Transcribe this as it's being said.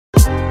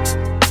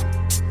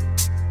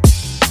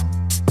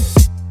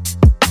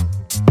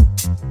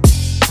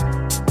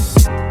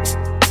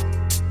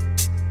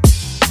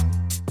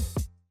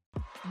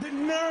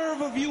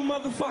of you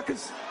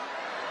motherfuckers.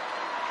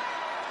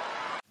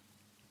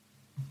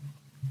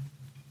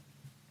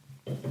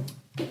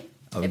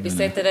 Happy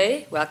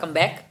Saturday. Welcome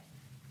back.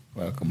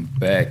 Welcome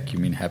back. You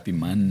mean happy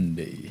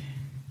Monday?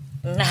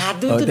 Nah,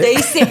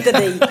 today's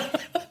Saturday.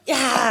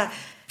 Yeah.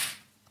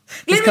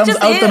 This comes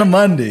out on a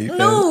Monday.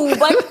 No,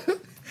 but...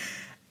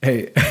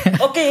 Hey.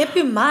 Okay,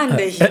 happy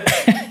Monday.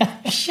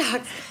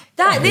 Shucks.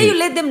 There you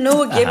let them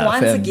know again,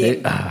 once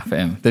again.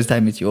 Fam, this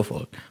time it's your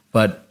fault.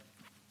 But,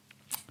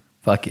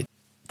 fuck it.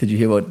 Did you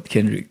hear about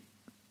Kendrick?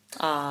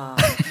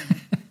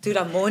 Dude,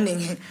 I'm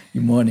mourning.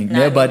 You're mourning. Nah,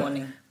 yeah, I'm but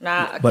mourning.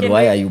 but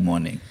why are you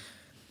mourning?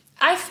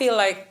 I feel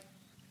like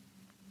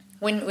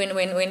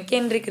when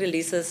Kendrick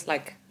releases,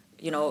 like,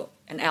 you know,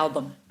 an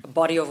album, a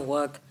body of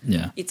work,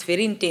 it's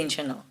very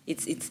intentional.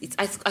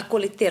 I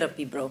call it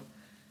therapy, bro.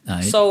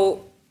 Aye.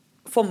 So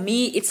for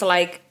me, it's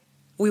like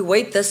we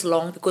wait this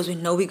long because we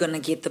know we're gonna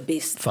get the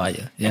best.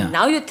 Fire, yeah. And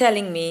now you're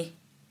telling me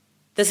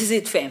this is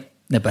it, fam.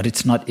 No, but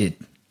it's not it.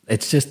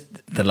 It's just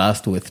the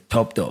last with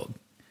Top Dog.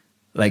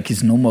 Like,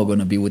 he's no more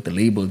gonna be with the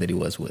label that he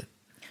was with.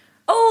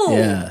 Oh.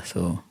 Yeah,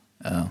 so...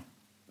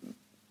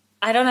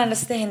 I don't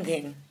understand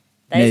then.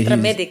 That's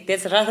dramatic.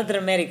 That's rather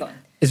dramatic one.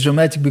 It's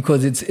dramatic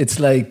because it's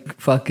like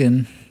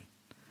fucking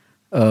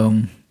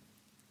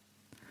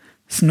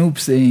Snoop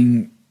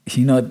saying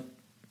he's not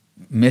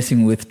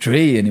messing with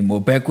Dre anymore.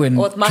 Back when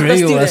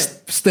Dre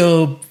was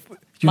still,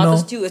 Martha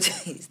Stewart.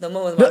 He's no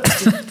more with Martha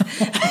Stewart.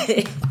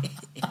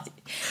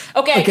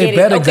 Okay, I get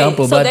bad it.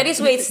 example, so but that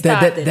is where it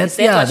started.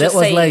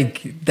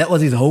 That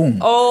was his home.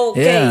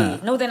 Okay. Yeah.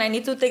 No, then I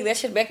need to take that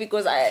shit back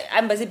because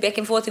I'm busy back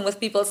and forthing with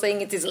people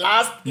saying it's his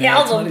last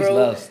album, bro.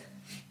 Last.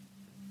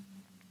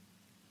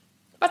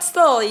 But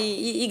still,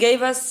 he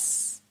gave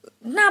us...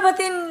 Nah, but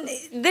then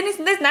there's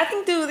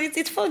nothing to...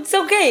 It's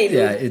okay.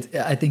 Dude.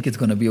 Yeah, I think it's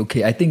going to be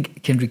okay. I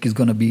think Kendrick is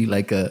going to be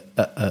like a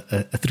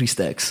 3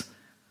 stacks.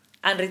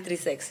 Andre 3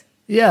 stacks.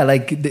 Yeah,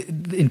 like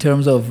in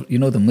terms of, you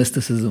know, the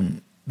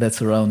mysticism that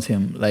surrounds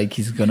him. Like,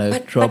 he's going to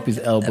drop his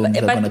albums.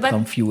 They're going to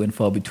come few and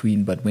far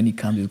between. But when he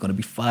comes, he's going to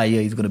be fire.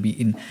 He's going to be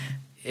in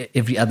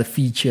every other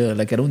feature.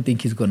 Like, I don't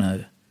think he's going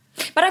to...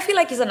 But I feel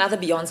like he's another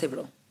Beyonce,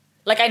 bro.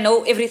 Like, I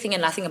know everything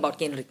and nothing about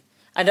Kendrick.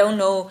 I don't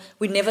know.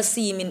 We never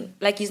see him in...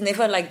 Like, he's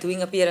never, like,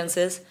 doing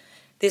appearances.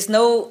 There's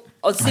no...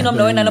 I've seen him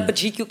knowing on a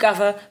GQ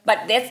cover.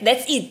 But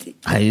that's it.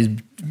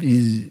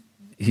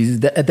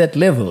 He's at that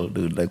level,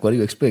 dude. Like, what do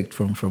you expect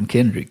from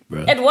Kendrick,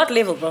 bro? At what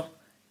level, bro?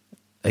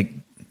 Like...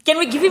 Can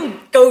we give him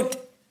GOAT?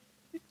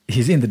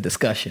 He's in the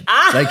discussion.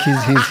 Like,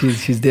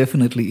 he's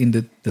definitely in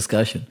the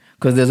discussion.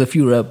 Because there's a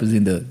few rappers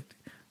in the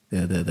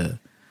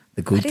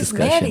GOAT discussion. He's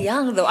very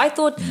young, though. I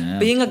thought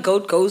being a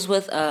GOAT goes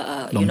with,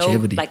 you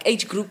know, like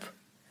age group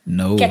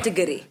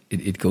category.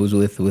 It goes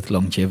with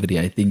longevity.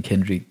 I think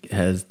Kendrick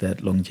has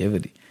that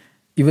longevity.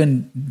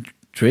 Even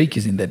Drake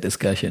is in that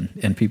discussion,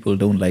 and people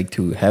don't like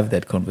to have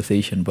that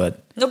conversation,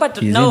 but you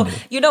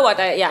know what?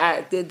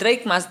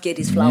 Drake must get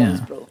his flowers,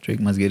 bro.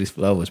 Drake must get his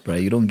flowers, bro.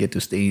 You don't get to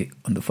stay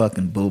on the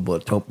fucking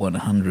Billboard Top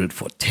 100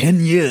 for 10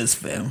 years,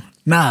 fam.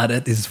 Nah,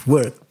 that is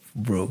work,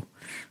 bro.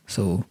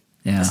 So,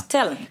 yeah. It's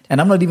talent. And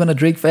I'm not even a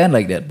Drake fan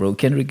like that, bro.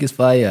 Kendrick is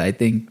fire, I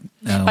think.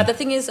 But the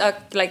thing is,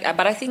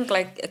 but I think,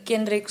 like,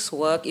 Kendrick's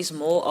work is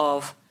more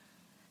of,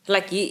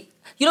 like, you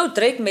know,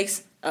 Drake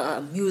makes...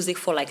 music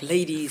for like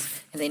ladies,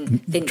 and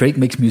then Drake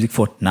makes music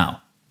for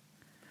now.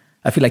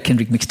 I feel like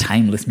Kendrick makes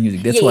timeless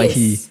music. That's why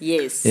he.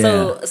 Yes.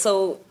 Yeah.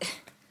 So,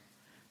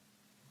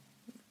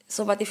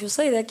 but if you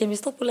say that, can we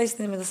stop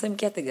placing them in the same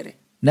category?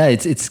 No,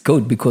 it's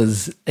good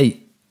because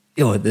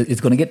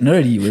it's gonna get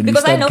nerdy when we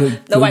start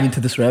going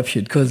into this rap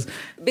shit. Because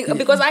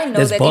I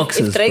know that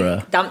boxes,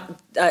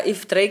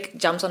 if Drake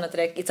jumps on a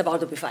track, it's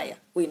about to be fire.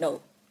 We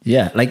know.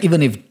 Yeah, like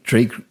even if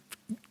Drake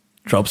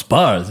drops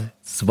bars,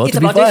 it's about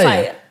to be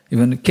fire.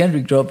 Even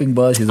Kendrick dropping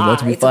bars, he's about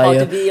to be fire.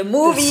 It's about to be a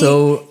movie.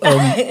 So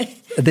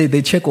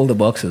they check all the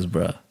boxes,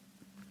 bruh.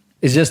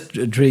 It's just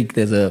Drake,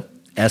 there's a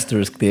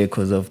asterisk there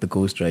because of the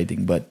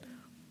ghostwriting, but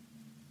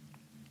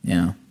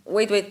yeah.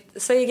 Wait,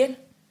 say again?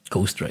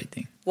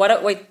 Ghostwriting.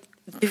 Wait,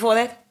 before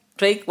that?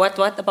 Drake, what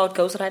about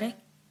ghostwriting?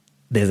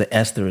 There's an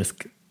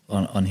asterisk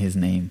on his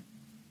name.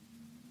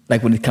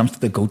 Like when it comes to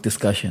the GOAT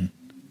discussion.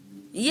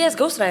 Yes,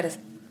 ghostwriters.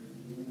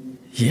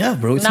 Yeah,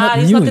 bro, it's not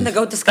he's news. not in the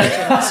GOAT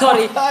discussion.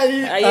 Sorry.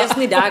 Yes,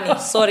 Nidani.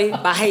 Sorry.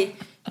 Bye.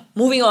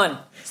 Moving on.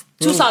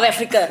 To South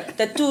Africa.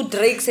 The 2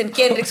 Drakes and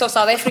Kendricks of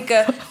South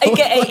Africa,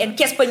 a.k.a. and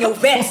Casper Your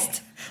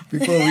Best.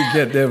 Before we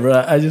get there,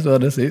 bro, I just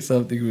want to say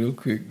something real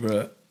quick,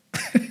 bro.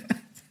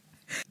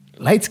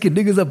 Light-skinned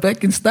niggas are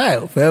back in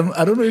style, fam.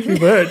 I don't know if you've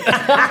heard.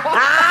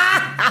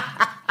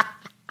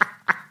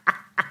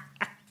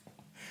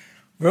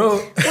 Bro.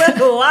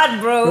 What,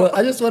 bro?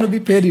 I just want to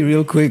be petty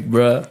real quick,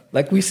 bro.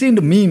 Like, we seen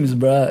the memes,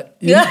 bro.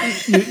 You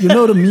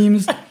know the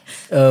memes?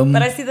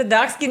 But I see the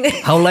dark-skinned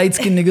niggas. How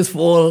light-skinned niggas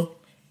fall.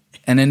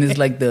 And then it's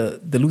like the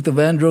Luther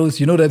Vandross.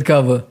 You know that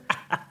cover?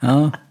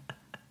 Huh?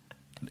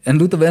 And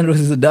Luther Vandross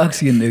is a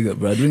dark-skinned nigga,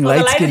 bro. Doing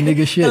light-skinned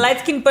nigga shit. The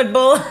light-skinned pit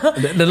bull.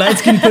 The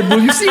light-skinned pit bull.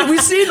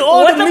 We've seen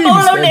all the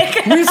memes,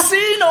 fam. We've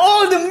seen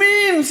all the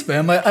memes,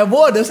 fam. I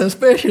wore this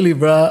especially,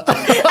 bro.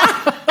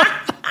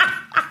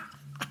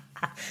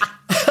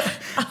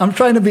 I'm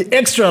trying to be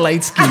extra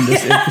light-skinned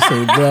this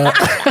episode, bro.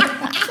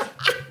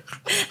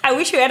 I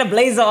wish you had a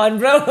blazer on,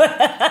 bro. But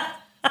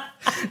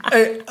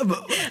I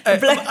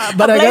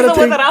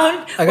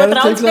gotta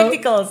take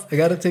spectacles. I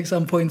gotta take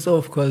some points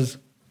off because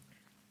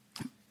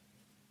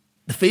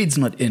the fade's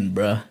not in,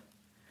 bruh.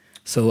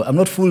 So I'm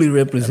not fully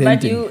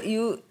representing. But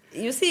you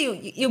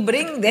see, you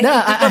bring that.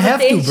 Nah, I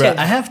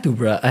have to,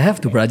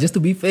 bruh. Just to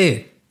be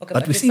fair. Okay,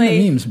 but we've seen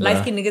the memes, bruh.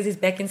 Light-skinned niggas is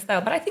back in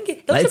style. But I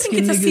think don't you think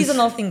it's a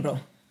seasonal thing, bro?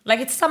 Like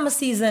it's summer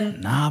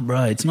season. Nah,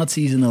 bruh, it's not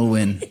seasonal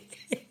when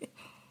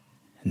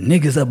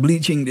niggas are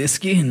bleaching their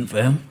skin,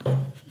 fam.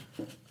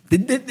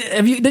 Did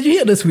you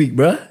hear this week,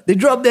 bruh? They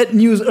dropped that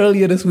news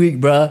earlier this week,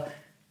 bruh,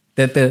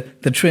 that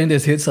the trend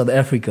has hit South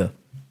Africa.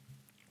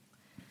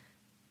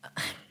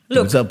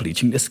 Look, dudes are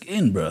bleaching their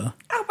skin, bruh.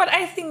 Oh, but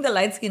I think the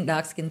light skin,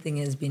 dark skin thing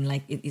has been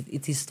like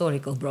it's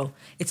historical, bro.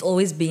 It's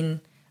always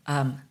been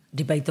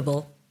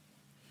debatable.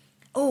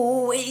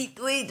 Oh wait!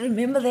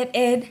 Remember that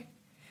ad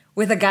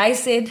where the guy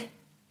said,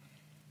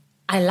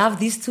 "I love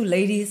these two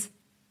ladies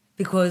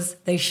because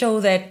they show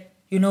that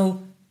you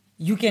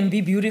can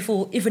be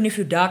beautiful even if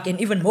you're dark and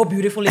even more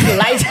beautiful if you're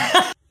light."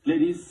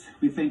 Ladies,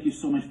 we thank you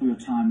so much for your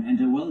time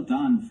and well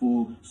done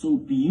for so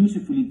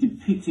beautifully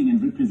depicting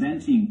and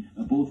representing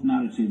both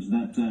narratives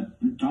that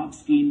dark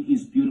skin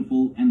is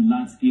beautiful and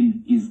light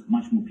skin is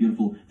much more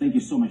beautiful. Thank you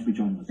so much for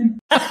joining us.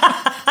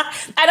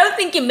 I don't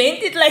think he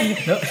meant it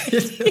like no,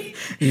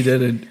 he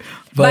didn't.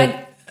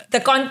 But the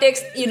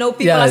context,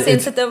 people are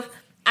sensitive.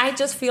 I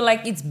just feel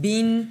like it's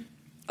been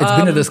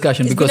a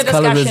discussion because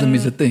colorism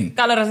is a thing.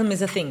 Colorism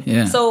is a thing.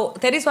 Yeah. So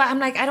that is why I'm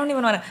like, I don't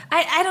even want to.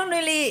 I don't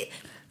really.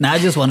 Nah, I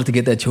just wanted to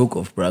get that joke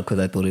off, bro, because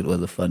I thought it was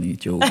a funny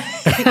joke.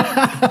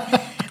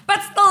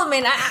 But still,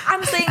 man,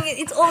 I'm saying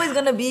it's always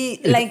gonna be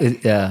like.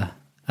 I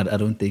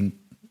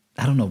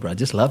don't know, bro.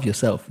 Just love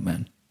yourself,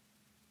 man.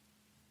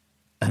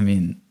 I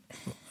mean.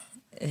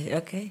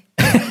 Okay.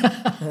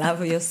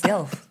 Love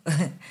yourself.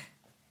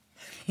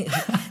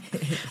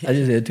 I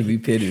just had to be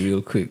petty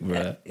real quick,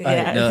 bro.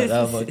 Yeah. Now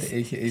about the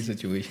AKA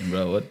situation,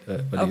 bro. What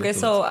okay,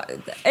 so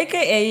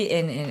AKA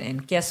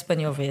and Casper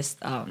and your vest,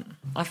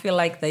 I feel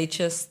like they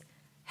just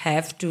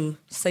have to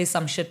say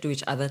some shit to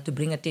each other to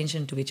bring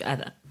attention to each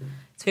other.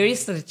 It's very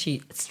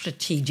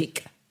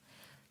strategic.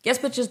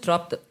 Casper just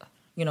dropped,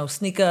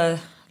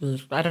 sneaker,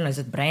 I don't know, is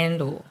it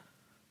brand or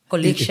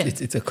collection?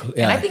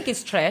 And I think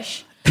it's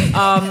trash.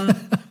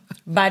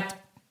 But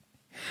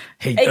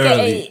hate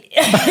early.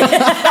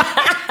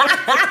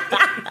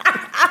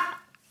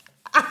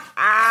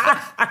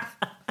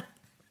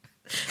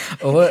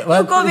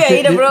 Don't call me a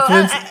hater, bro.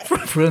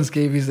 Friends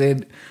gave me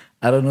said,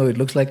 I don't know, it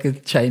looks like a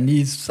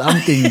Chinese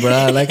something,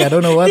 bro. Like, I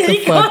don't know what the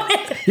fuck.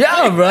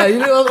 Yeah, bro. You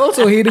was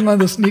also hating on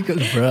the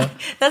sneakers, bro.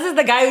 This is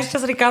the guy who's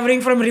just recovering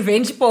from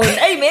revenge porn.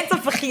 Hey, mensen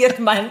vergeet,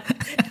 man.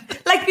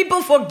 Like,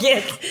 people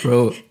forget.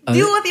 Bro.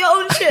 Deal with your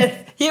own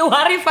shit. You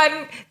worry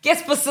van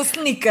Casper's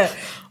sneaker.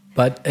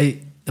 But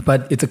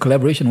it's a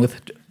collaboration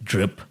with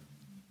Drip.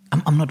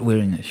 I'm not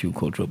wearing a shoe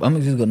called Drip.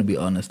 I'm just going to be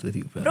honest with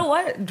you, bro. Bro,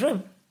 what?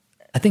 Drip?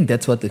 I think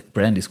that's what the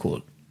brand is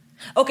called.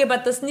 Okay,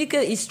 but the sneaker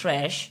is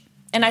trash.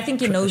 And I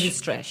think he knows it's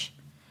trash.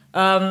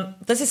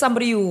 This is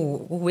somebody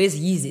who wears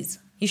Yeezys.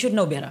 He should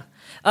know better.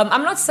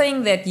 I'm not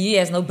saying that he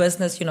has no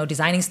business,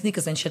 designing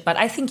sneakers and shit, but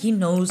I think he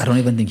knows. I don't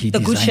even think he the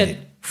designed good shit it.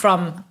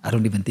 From. I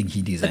don't even think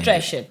he designed the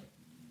trash shit.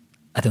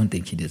 I don't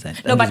think he designed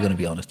it. No, I'm just going to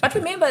be honest. But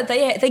remember,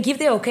 they give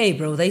their okay,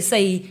 bro. They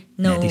say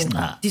no. Dis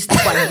not.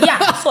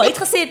 Ja, so hy het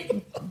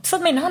gesê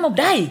sit my naam op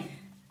daai.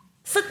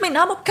 Sit my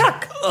naam op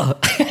krak.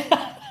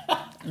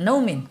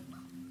 No, man.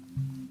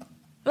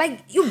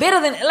 Like, you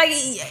better than... Like,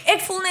 ek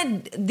voel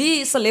net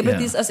die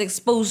celebrities as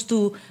exposed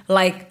to,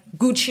 like,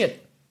 good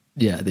shit.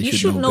 Yeah, they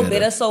should know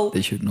better. So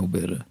they should know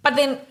better. But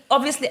then,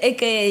 obviously,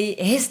 AKA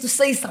has to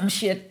say some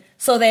shit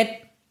so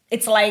that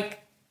it's like...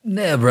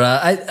 Nah, bro.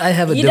 I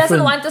have a he different...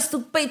 doesn't want us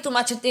to pay too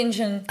much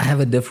attention. I have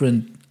a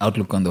different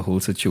outlook on the whole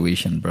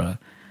situation, bro.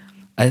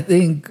 I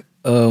think...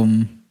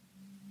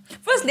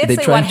 First, let's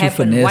say what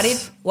happened. What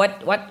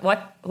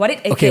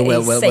did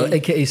AKA say? Well,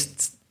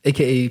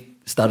 AKA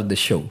started the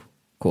show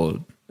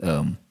called...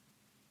 I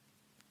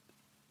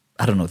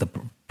don't know, the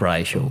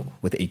Bri Show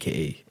with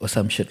AKA or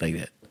some shit like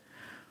that.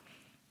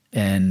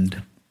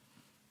 And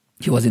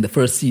he was in the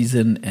first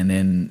season, and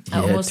then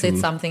I almost said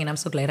something, and I'm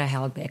so glad I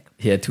held back.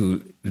 He had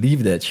to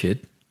leave that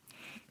shit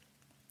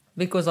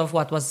because of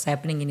what was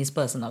happening in his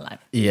personal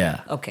life.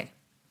 Yeah. Okay.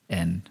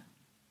 And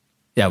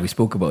yeah, we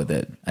spoke about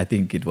that. I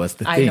think it was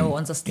the thing. I know,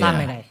 on the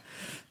slam.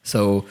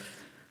 So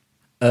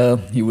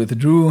he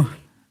withdrew.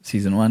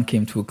 Season 1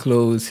 came to a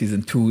close.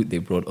 Season 2, they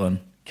brought on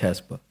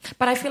Casper.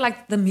 But I feel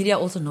like the media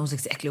also knows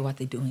exactly what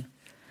they're doing.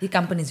 The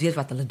companies weet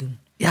wat hulle doen.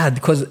 Yeah,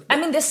 because... I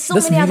mean, there's so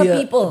many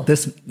other people.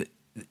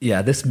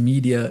 This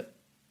media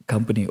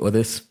company or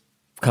this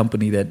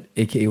company that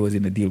AKA was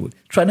in a deal with,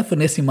 trying to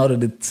finesse him out of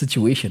the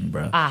situation,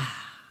 bro.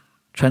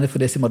 Trying to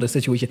finesse him out of the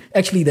situation.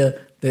 Actually,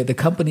 the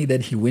company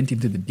that he went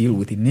into the deal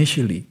with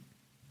initially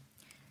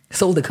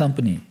sold the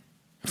company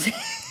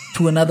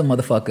to another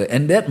motherfucker,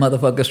 and that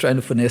motherfucker's trying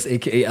to finesse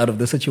AKA out of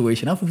the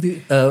situation.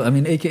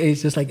 AKA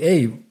is just like,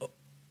 hey,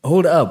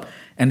 hold up.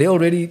 And they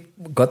already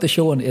got the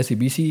show on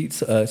SABC,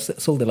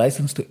 sold the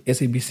license to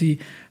SABC,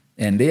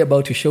 and they're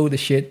about to show the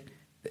shit.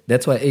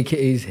 That's why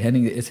AKA is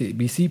handing the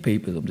SABC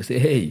papers up to say,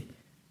 hey.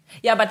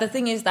 Yeah, but the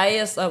thing is, that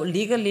is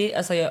legally,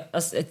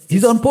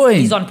 he's on point.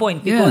 He's on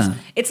point because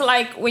it's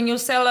like when you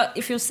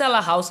if you sell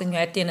a house and you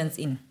have tenants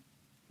in,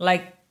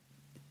 like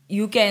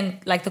you can,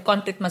 like the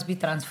contract must be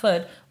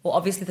transferred, or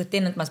obviously the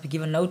tenant must be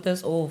given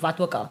notice, or what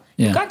ook al.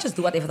 You can't just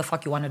do whatever the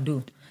fuck you want to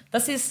do.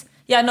 This is,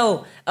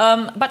 but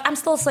I'm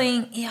still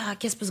saying,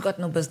 Casper's got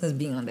no business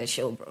being on that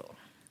show, bro.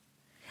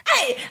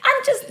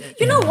 I'm just,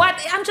 you know what?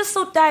 I'm just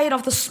so tired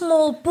of the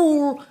small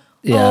pool.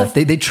 Yeah,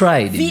 they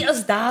tried.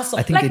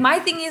 My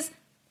thing is,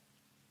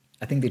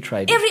 I think they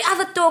tried. Every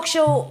other talk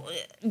show,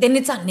 then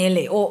it's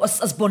Anele, or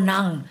as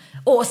Bonang,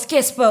 or as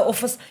Casper, or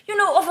as,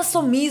 of as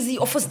Somizi,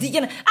 or as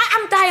die.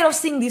 I'm tired of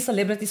seeing these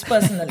celebrities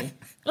personally.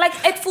 Like,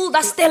 it full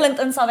that's talent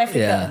in South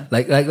Africa.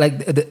 Yeah,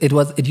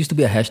 it used to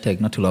be a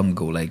hashtag not too long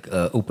ago, like,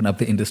 open up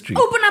the industry.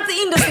 Open up the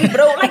industry,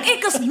 bro. Like,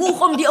 ek is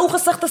moeg om die ou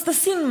gesigtes te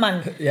sien,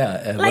 man.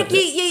 Yeah. Like,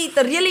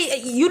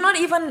 you're not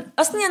even,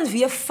 as nie eens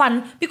weer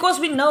fun, because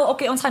we know,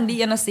 okay, ons gaan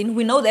die ene sien,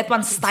 we know that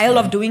one style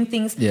of doing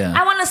things. Yeah.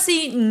 I want to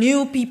see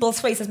new people's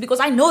faces, because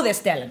I know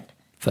there's talent.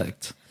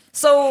 Fact.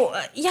 So,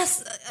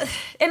 yes,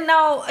 and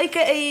now,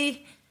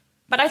 AKA...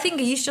 But I think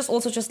he's just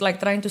also just like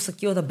trying to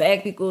secure the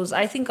bag, because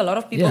I think a lot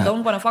of people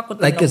don't want to fuck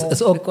with him no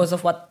more because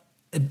of what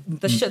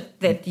the shit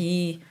that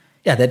he...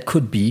 Yeah, that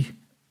could be.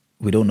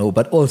 We don't know.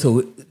 But also,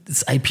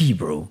 it's IP,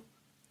 bro.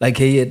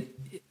 Like, I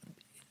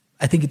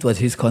think it was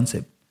his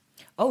concept.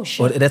 Oh,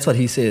 shit. Or that's what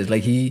he says.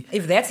 Like,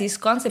 if that's his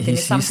concept, then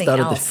it's something else.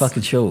 He started the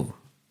fucking show.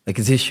 Like,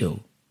 it's his show.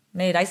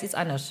 Nee, that's iets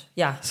anders.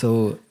 Yeah.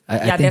 So,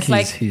 I think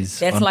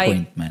he's on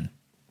point, man.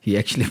 He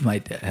actually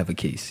might have a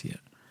case here.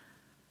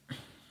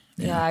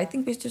 Yeah, I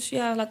think we just,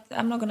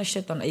 I'm not going to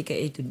shit on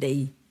AKA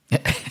today.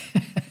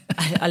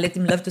 I'll let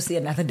him live to see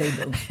another day,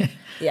 bro.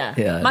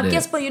 Yeah. Maar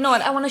Casper, you know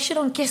what? I want to shit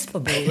on Casper,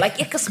 bro.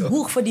 Like, ek is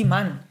moeg vir die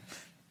man.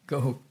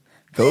 Go.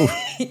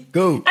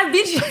 I've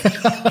been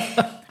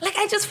like,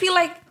 I just feel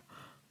like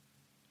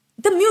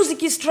the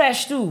music is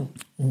trash too.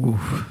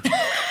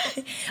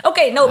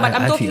 Okay, no, but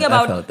I'm talking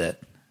about... I felt that.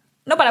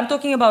 No, but I'm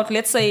talking about,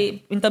 let's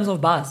say, in terms of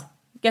bars.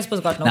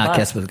 Casper's got no bars.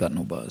 Casper's got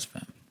no bars,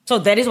 fam. So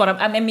that is what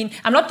I mean.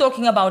 I'm not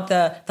talking about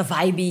the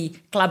vibey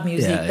club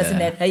music, this and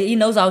that. He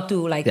knows how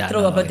to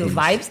throw a bit of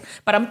vibes.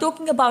 But I'm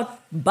talking about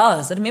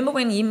buzz. Remember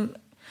when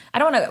I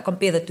don't want to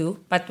compare the two,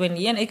 but when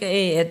he and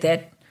AKA had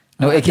that...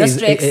 No,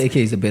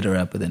 AKA is a better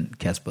rapper than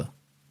Casper.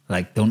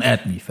 Like, don't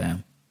at me,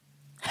 fam.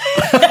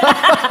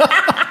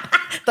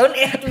 Don't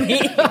at me.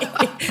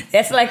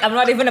 That's like, I'm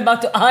not even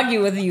about to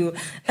argue with you.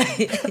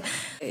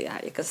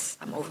 Because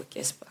I'm over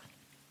Casper.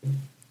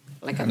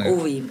 Like, I'm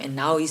over him. And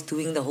now he's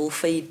doing the whole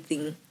fade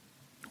thing.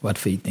 What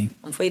fade thing?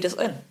 Fade is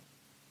in.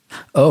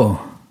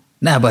 Oh.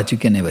 Nah, but you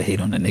can never hate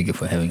on a nigga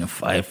for having a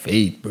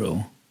fade,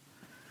 bro.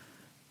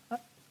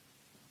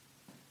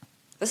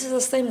 This is the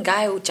same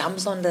guy who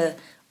jumps on the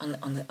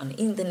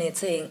internet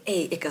saying,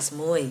 hey, ek is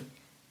mooi.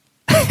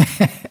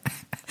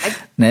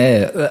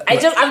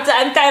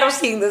 I'm tired of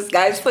seeing this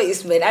guy's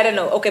face, man. I don't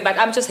know. Okay, but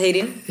I'm just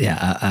hating.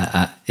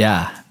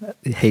 Yeah.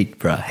 Hate,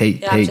 bro. Hate.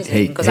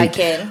 Because I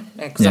can.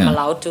 Because I'm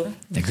allowed to.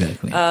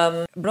 Exactly.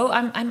 Bro,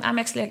 I'm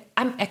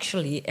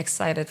actually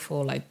excited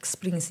for like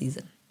spring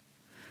season.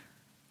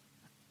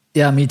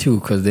 Yeah, me too.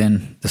 Because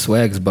then the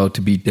swag's about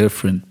to be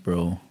different,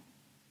 bro.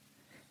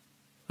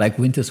 Like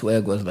winter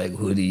swag was like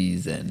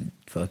hoodies and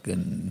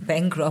fucking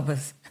bank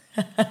robbers.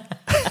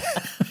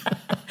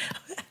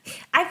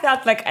 I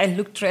felt like I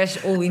looked trash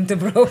all winter,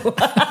 bro.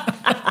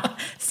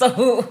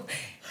 So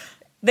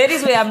that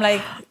is where I'm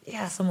like,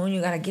 Simone, you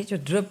gotta get your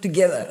drip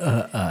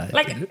together.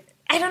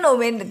 I don't know,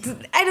 man.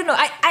 I don't know.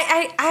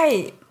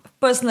 I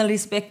personally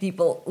respect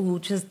people who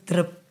just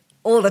drip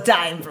all the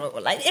time, bro.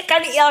 Like, ek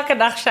kan nie elke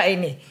dag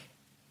shine nie.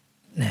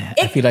 Nah,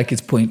 I feel like it's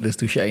pointless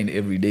to shine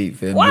every day,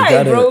 fam.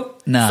 Why, bro?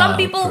 Nah, some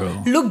people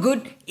look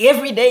good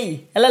every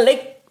day. Hulle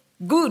like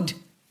good.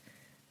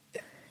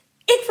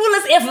 Ek voel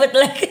as effort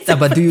like.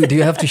 But do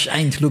you have to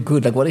shine to look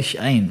good? Like, what is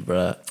shine,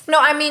 bro? No,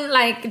 I mean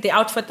like the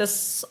outfit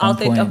is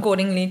altered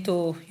accordingly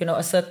to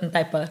a certain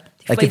type of.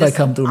 Like if I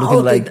come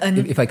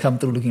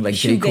through looking like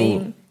J.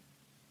 Cole.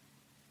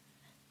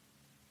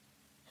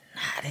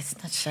 Nah, that's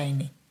not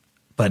shiny.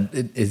 But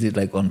is it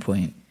like on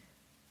point?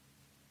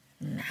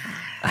 Nah.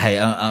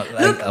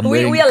 I'm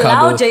we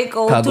allow J.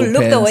 Cole to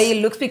look the way he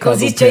looks because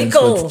he's J.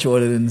 Cole. With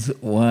Jordans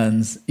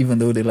ones, even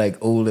though they're like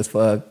old as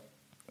fuck.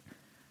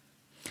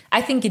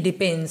 I think it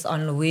depends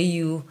on where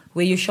you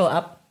show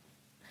up.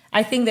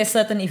 I think there's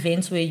certain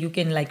events where you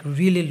can like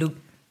really look.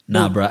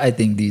 Nah, bro. I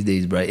think these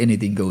days, bro,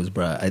 anything goes,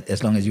 bro.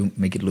 As long as you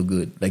make it look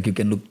good, like you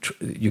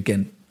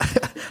can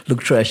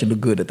look trash and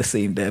look good at the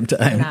same damn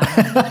time. Nah.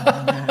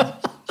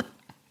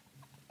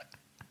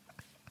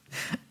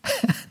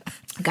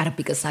 Gotta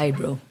pick a side,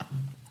 bro.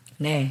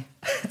 Nah.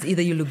 It's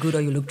either you look good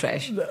or you look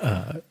trash.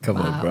 Come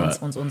on, bro.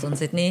 Ons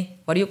het nie.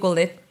 What do you call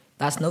that?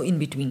 There's no in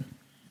between.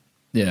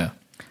 Yeah.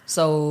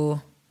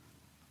 So,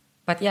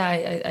 but yeah,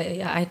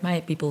 I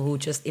admire people who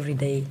just every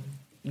day,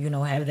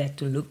 have that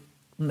to look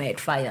mad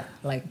fire.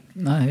 Like,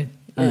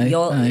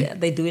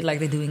 they do it like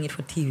they're doing it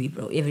for TV,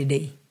 bro, every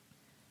day.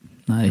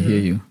 I hear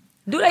you.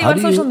 Dude, are you on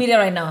social media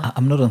right now?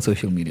 I'm not on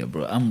social media,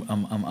 bro.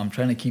 I'm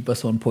trying to keep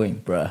us on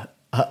point, bro.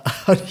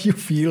 How do you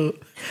feel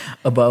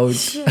about...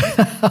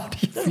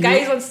 This guy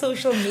is on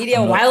social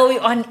media while we're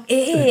on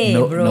air,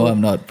 bro. No, I'm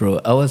not, bro.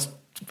 I was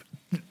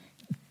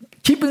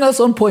keeping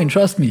us on point,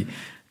 trust me.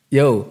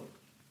 Yo.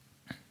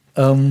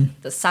 The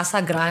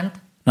SASA grant?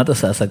 Not the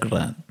SASA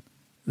grant.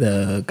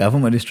 The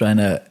government is trying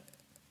to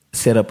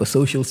set up a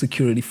social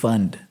security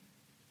fund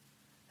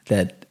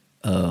that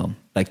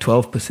like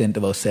 12%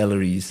 of our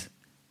salaries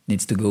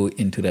needs to go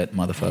into that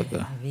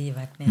motherfucker.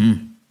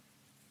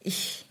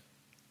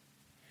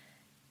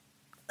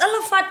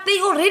 They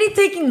already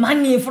taking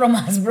money from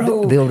us,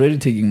 bro. They're already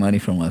taking money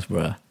from us,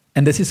 bro.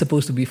 And this is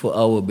supposed to be for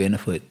our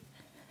benefit.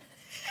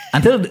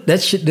 Until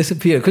that shit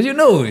disappears. Because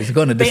it's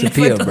going to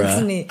disappear, bro.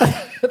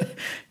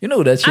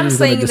 That shit is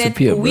going to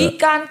disappear, bro. We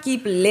can't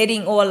keep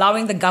letting or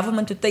allowing the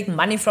government to take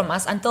money from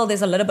us until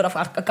there's a little bit of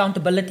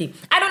accountability.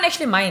 I don't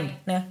actually mind.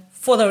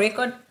 For the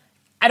record,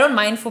 I don't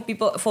mind for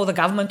the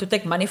government to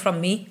take money from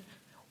me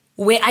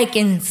where I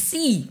can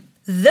see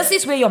this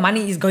is where your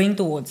money is going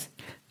towards.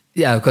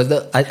 Yeah, because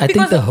I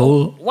think the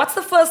whole... What's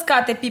the first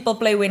card that people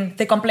play when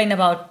they complain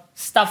about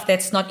stuff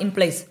that's not in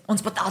place?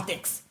 Ons betaal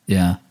tax.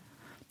 Yeah.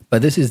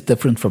 But this is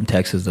different from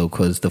taxes, though,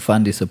 because the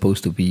fund is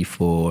supposed to be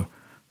for...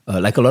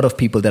 like a lot of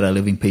people that are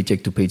living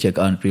paycheck to paycheck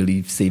aren't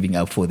really saving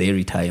up for their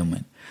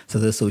retirement. So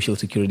the social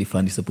security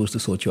fund is supposed to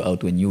sort you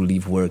out when you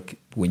leave work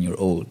when you're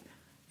old.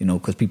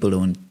 Because people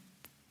don't...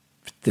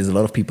 There's a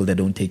lot of people that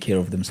don't take care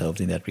of themselves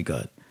in that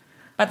regard.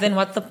 But then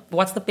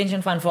what's the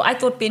pension fund for? I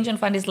thought pension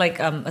fund is like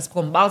it's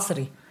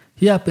compulsory.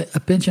 Yeah, a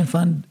pension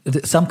fund.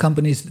 Some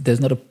companies, there's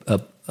not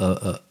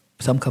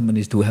some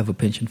companies do have a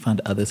pension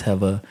fund. Others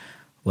have a,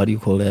 what do you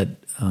call that?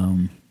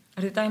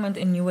 A retirement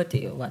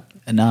annuity or what?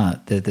 Nah,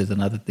 there's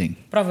another thing.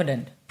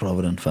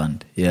 Provident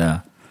fund,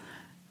 yeah.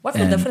 What's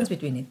the difference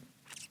between it?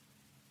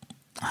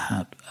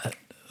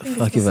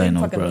 Fuck if I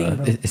know, bro.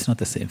 It's not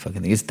the same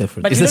fucking thing. It's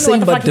different. But it's the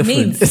same but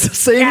different. It's the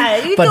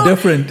same but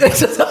different. I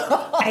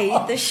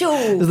hate the show.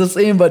 It's the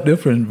same but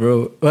different,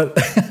 bro. But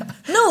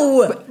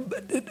no.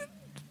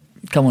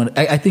 Come on,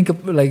 I think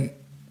like...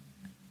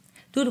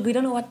 Dude, we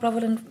don't know what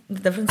the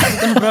difference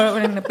between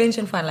provident and a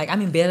pension fund. Like,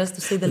 I'm embarrassed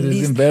to say the least.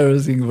 It's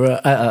embarrassing, bro.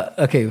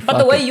 Okay, but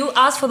the way you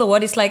ask for the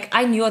word, it's like,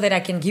 I knew that I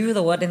can give you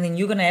the word and then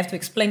you're going to have to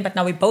explain, but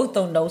now we both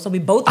don't know, so we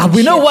both...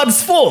 we know what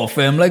it's for,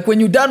 fam. Like,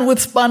 when you're done with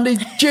span, they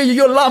cheer you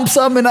your lump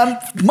sum and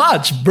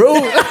March, bro.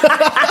 It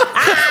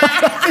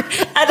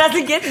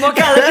doesn't get more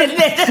color than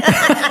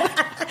that.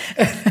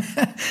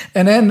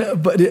 And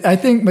then, but I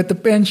think with the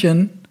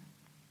pension,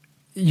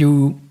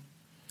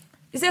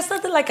 Is there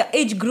something like an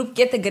age group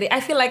category?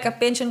 I feel like a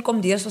pension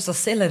komt deur soos 'n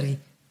salary.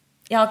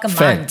 Elke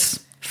maand.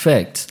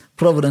 Facts.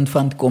 Provident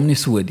fund kom nie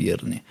so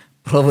deur nie.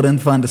 Provident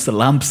fund is 'n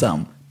lump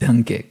sum,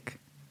 dink ek.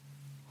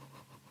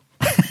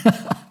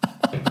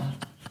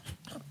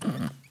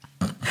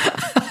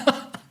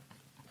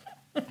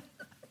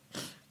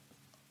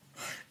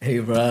 Hey,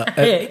 bro.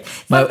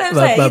 Sometimes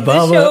I hate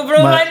the show,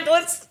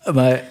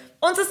 bro.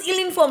 Ons is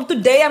ill-informed.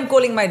 Today I'm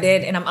calling my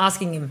dad and I'm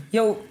asking him,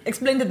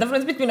 explain the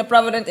difference between a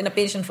provident and a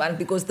pension fund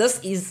because this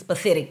is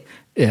pathetic.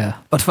 Yeah,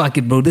 but fuck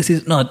it, bro. This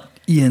is not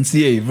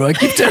ENCA, bro. I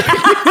keep telling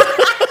you.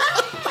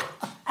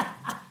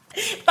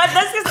 But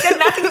this has got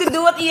nothing to do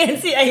with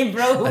ENCA,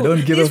 bro. I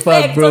don't give a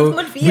fuck, bro.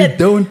 We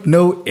don't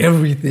know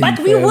everything. But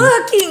we're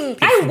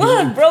working. I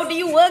work, bro. Do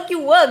you work?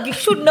 You work. You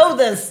should know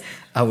this.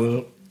 I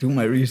will do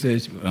my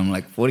research. I'm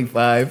like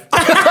 45.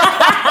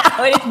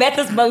 When it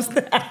matters most.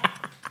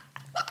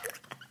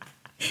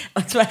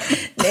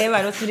 Nee,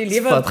 maar dat is voor die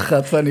leven. Wat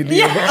gaat van die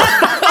leven? Ja.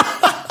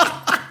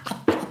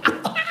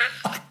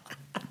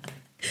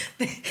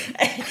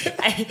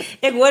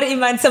 Ik hoor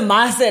iemand zijn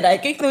ma zeggen,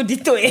 kijk nou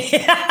die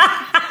twee.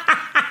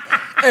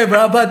 Hey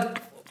bro, but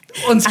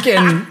ons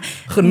ken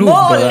genoeg,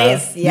 more or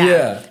less, yeah.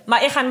 Yeah.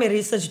 Maar ik ga mijn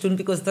research doen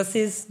because this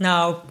is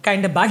now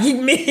kind of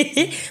bugging me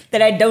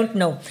that I don't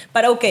know.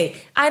 But okay,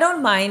 I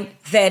don't mind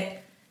that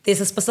there's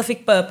a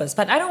specific purpose,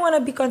 but I don't want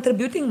to be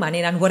contributing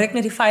money and work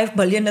net die 5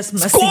 billion is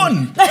missing.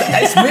 Skon!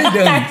 That's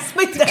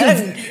my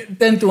ding.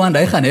 Then to one,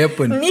 that can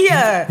happen.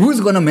 Yeah. Who's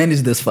going to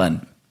manage this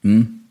fund?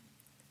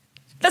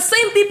 The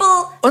same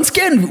people. Ons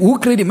ken, hoe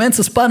krijg die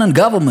mensen span in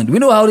government? We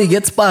know how they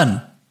get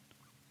spun.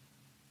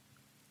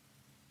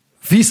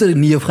 Wie is er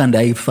nie van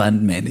die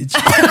fund manage?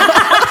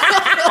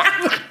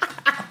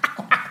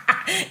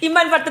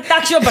 Iemand wat de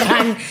tax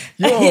opbrengt.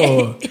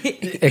 Yo,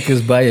 ek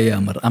is baie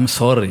jammer. I'm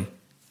sorry.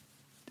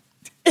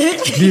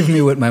 Leave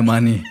me with my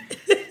money.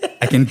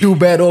 I can do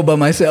bad all by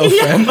myself,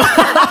 fam.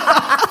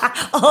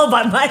 All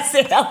by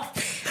myself.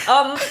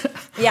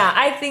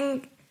 I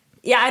think,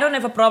 I don't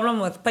have a problem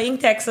with paying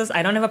taxes.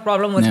 I don't have a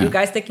problem with you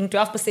guys taking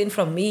 12%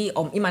 from me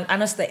or iemand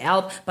anders to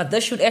help. But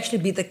this should actually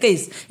be the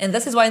case. And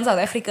this is why in South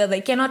Africa,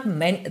 they cannot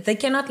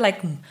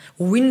like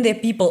win their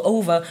people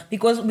over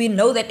because we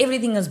know that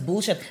everything is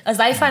bullshit. As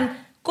I find,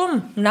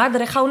 kom,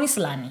 nader, ek gou nie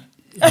slaan nie.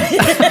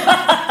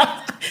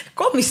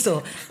 Kom hier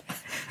so.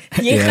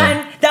 Jy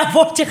gaan, daar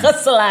word jy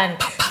geslaan.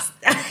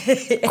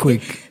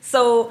 Quick.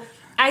 So,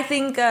 I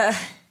think, bro,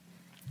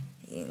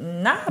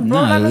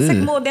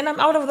 then I'm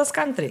out of this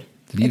country.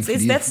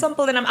 It's that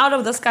simple, then I'm out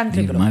of this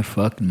country, leave bro. my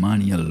fucking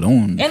money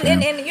alone.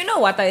 And you know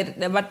what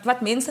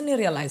what mensen nie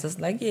realize is,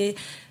 like,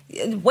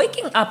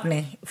 waking up,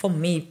 for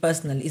me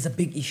personally, is a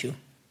big issue.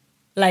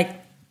 Like,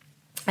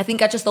 I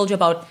think I just told you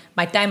about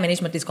my time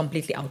management is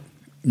completely out.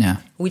 Yeah.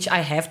 Which I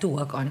have to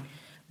work on.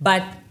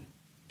 But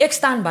ek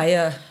staan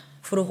baie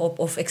vroeg op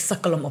of ek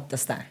sukkel om op te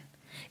staan.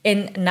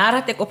 En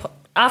nadat ek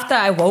after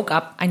I woke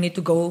up, I need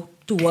to go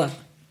to work.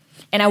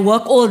 And I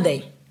work all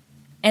day.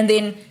 And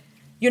then,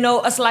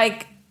 it's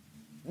like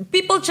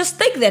people just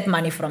take that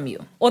money from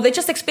you. Or they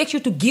just expect you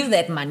to give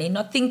that money,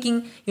 not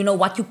thinking,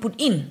 what you put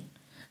in.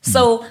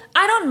 So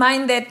I don't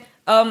mind that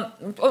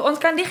ons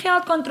kan die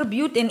geld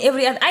contribute in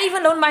every other. I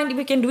even don't mind if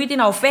we can do it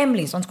in our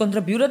families. Ons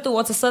contribute it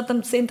towards a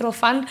certain central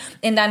fund,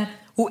 and then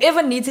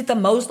whoever needs it the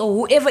most or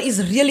whoever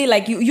is really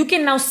like you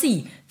can now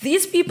see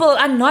these people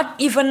are not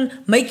even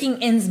making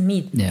ends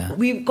meet. Yeah.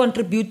 We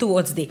contribute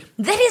towards them.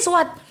 That is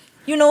what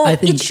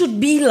it should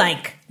be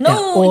like.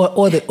 No,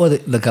 or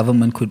the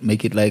government could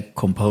make it like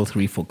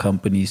compulsory for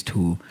companies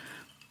to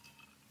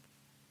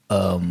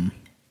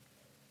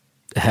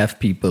have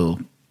people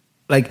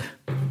like.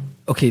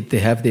 Okay, they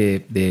have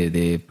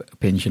their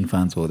pension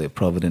funds or their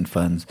provident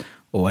funds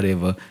or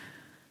whatever.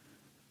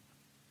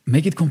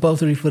 Make it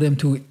compulsory for them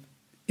to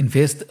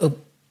invest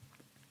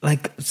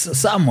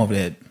some of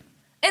it.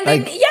 And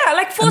then,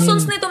 force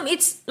ons net om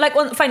iets like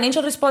on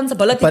financial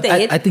responsibility but to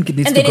hit. I think it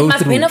needs and to then go it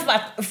must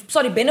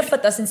through,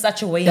 benefit us in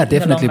such a way. Yeah,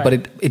 definitely, but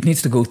it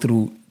needs to go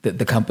through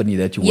the company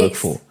that you work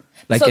for.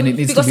 Like, and it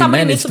needs to be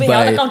managed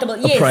by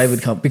a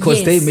private company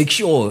because they make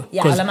sure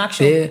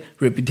their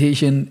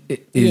reputation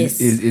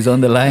is on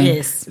the line.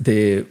 Yes. And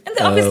they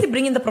obviously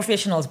bring in the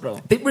professionals,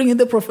 bro. They bring in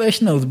the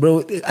professionals,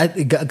 bro.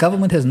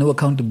 Government has no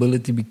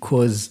accountability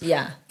because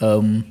they're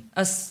not.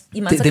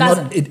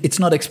 It's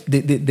not.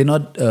 They're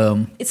not.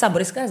 It's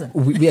somebody's cousin.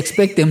 We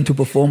expect them to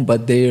perform,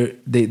 but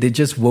they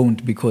just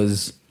won't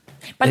because.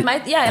 But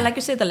like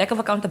you said, the lack of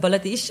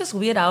accountability. It's just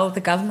weird how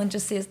the government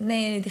just says,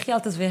 "Nee, die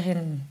geld is weg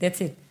and that's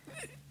it."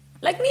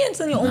 Like nie eens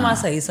in jou oma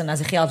se huis en as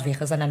die geld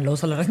weg is en dan los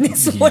hulle dit net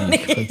so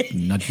nie.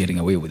 Not getting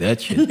away with that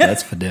shit.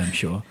 That's for damn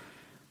sure.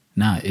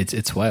 Nah,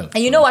 it's wild.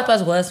 And you know what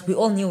was worse? We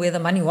all knew where the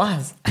money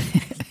was.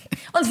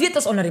 Ons weet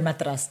ons onder die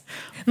matras.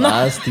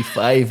 Mas die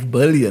 5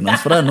 billion. Ons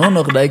vra nou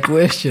nog die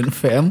question,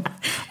 fam.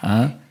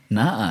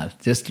 Nah,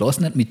 just lost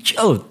net me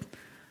chilled.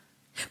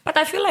 But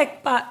I feel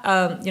like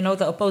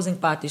the opposing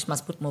parties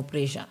must put more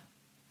pressure.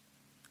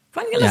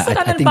 Van julle sit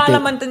dan in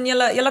parliament en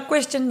julle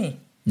question nie.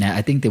 Nah,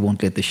 I think they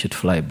won't let the shit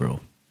fly,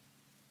 bro.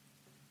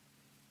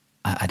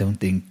 I don't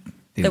think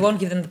they won't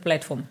give them the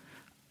platform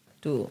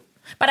to.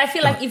 But I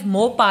feel like if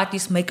more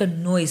parties make a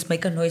noise.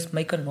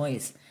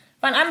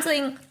 But I'm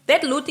saying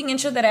that looting and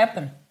shit that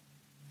happen.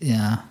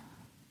 Yeah.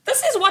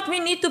 This is what we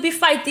need to be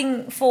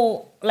fighting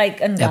for,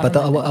 like. In but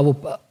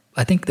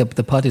I think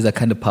the parties are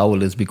kind of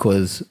powerless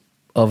because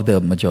of the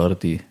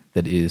majority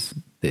that is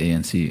the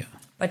ANC.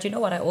 But you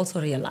know what I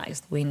also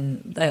realized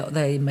when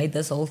they made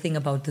this whole thing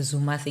about the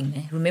Zuma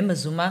thing. Remember,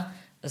 Zuma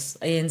is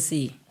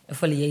ANC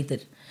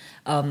affiliated.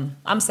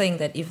 I'm saying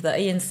that if the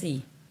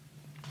ANC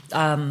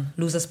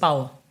loses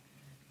power,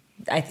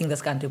 I think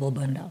this country will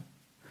burn down.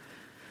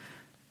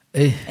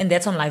 And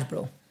that's on life,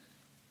 bro.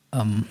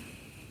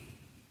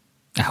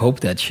 I hope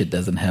that shit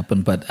doesn't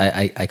happen, but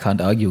I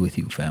can't argue with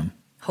you, fam.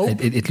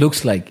 Hope? It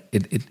looks like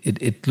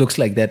it looks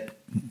like that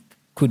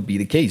could be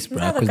the case,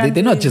 bro. Because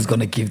they're not just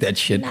gonna give that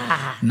shit.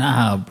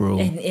 Nah, bro.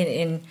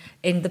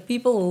 And the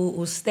people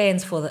who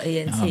stands for the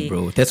ANC,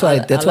 bro. That's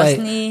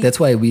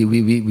why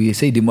we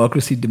say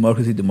democracy,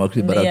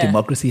 but our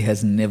democracy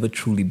has never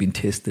truly been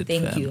tested.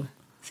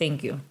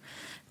 Thank you.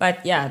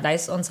 But yeah,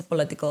 that's on some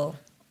political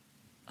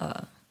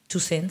 2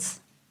 cents.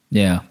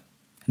 Yeah.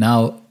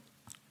 Now,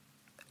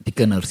 die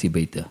kinders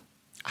beter.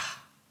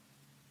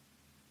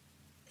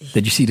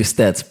 Did you see the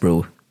stats,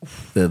 bro?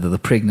 The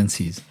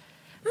pregnancies.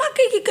 Maar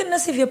kyk jy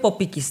kinders se weer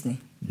poppietjies nie.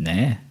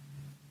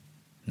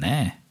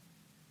 Nee.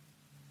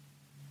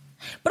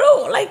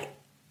 Bro, like,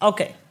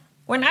 okay.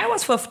 When I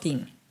was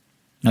 15.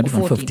 Not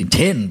even 15,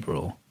 10,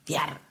 bro.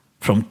 Yeah.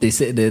 From they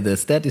say the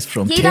stat is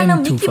from 10 to fucking. Jy dan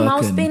 'n Mickey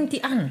Mouse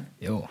panty aan.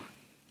 Yo.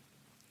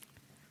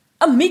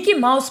 A Mickey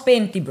Mouse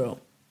panty, bro.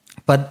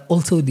 But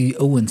also the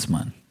Owens,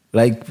 man.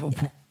 Like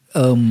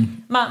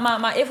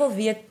Maar even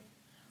weet,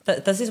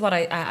 this is what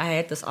I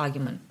had this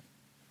argument.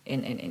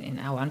 And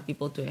I want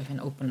people to have an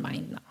open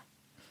mind now.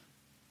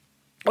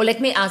 Or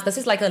let me ask, this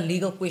is like a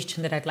legal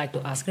question that I'd like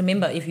to ask.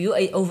 Remember, if you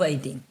are over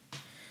 18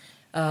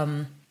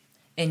 and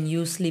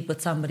you sleep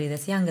with somebody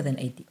that's younger than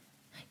 18,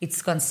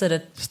 it's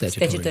considered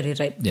statutory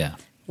rape. Yeah.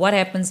 What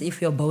happens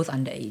if you're both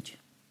underage?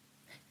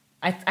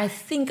 I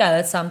think I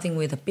heard something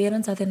where the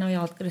parents are then now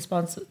held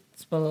responsible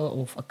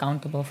or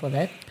accountable for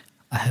that.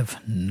 I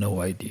have no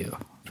idea,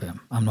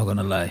 fam. I'm not going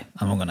to lie.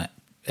 I'm not going to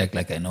act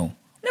like I know.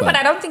 No, but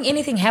I don't think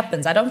anything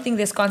happens. I don't think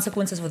there's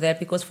consequences for that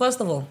because,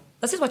 first of all,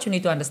 this is what you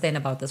need to understand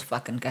about this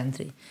fucking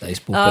country. Dat is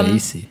popa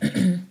easy.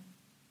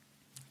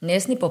 Nee,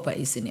 is nie popa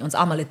easy nie. Ons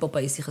almal het popa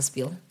easy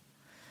gespeel.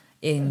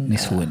 En Nie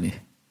so nie.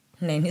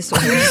 Nee, nie so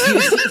nie.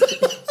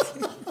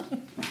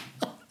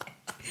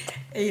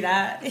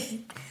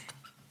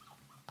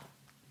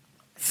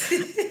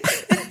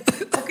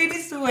 Okay,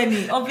 nie so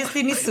nie.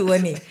 Obviously nie so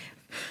nie.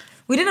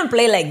 We didn't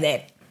play like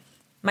that.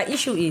 My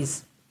issue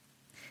is,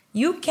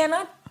 you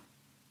cannot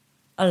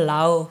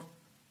allow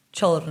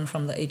children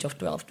from the age of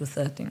 12 to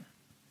 13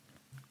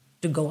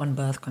 to go on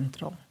birth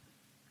control.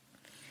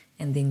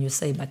 And then you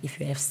say, but if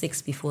you have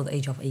sex before the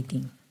age of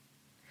 18,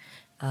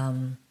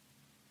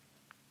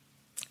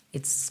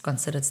 it's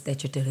considered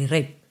statutory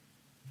rape.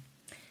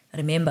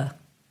 Remember,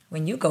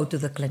 when you go to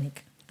the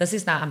clinic, this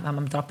is now,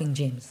 I'm dropping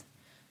gems.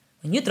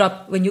 When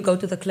you go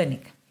to the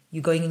clinic,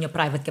 you're going in your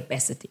private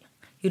capacity.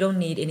 You don't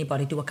need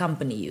anybody to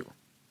accompany you.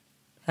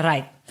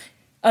 Right.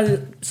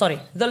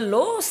 The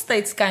law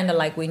states kind of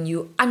like when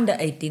you're under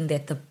 18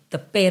 that the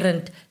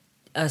parent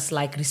is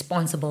like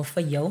responsible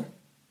for you.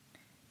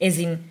 As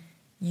in,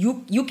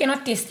 you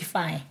cannot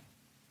testify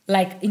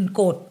like in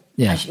court.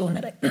 Yeah.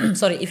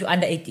 Sorry, if you're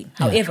under 18. Yeah.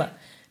 However,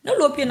 no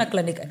loop you in a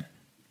clinic in.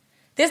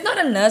 There's not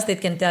a nurse that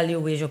can tell you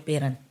where's your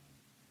parent.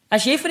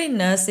 As jy vir die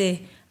nurse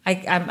say,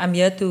 I'm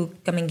here to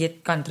come and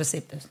get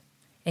contraceptives,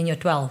 and you're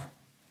 12,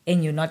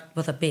 and you're not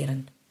with a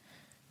parent,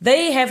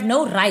 they have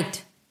no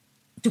right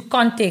to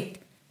contact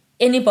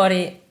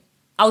anybody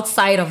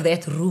outside of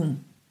that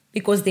room,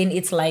 because then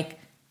it's like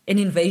an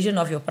invasion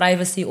of your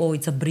privacy or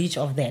it's a breach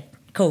of that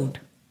code.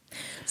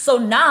 So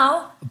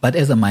now... But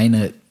as a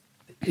minor,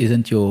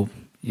 isn't your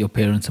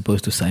parents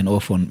supposed to sign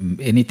off on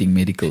anything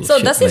medical? So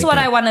this is like what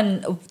that? I want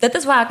to... That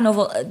is why I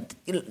know...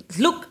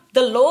 Look,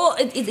 the law,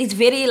 it's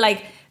very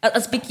like... A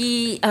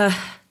speaky...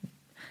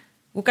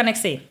 Hoe kan ek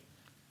sê?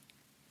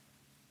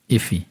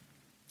 Iffy.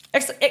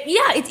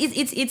 Yeah,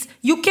 it's...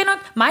 You cannot...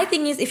 My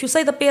thing is, if you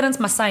say the parents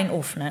must sign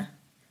off, né,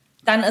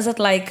 then is it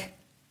like...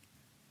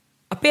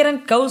 A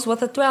parent goes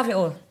with a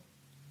 12-year-old.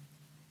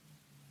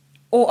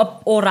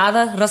 Or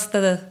rather, risk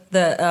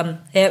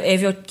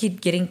have your kid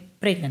getting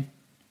pregnant.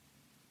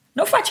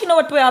 No fact you know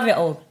a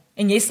 12-year-old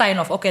and you sign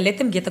off, okay, let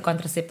them get the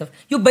contraceptive.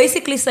 You're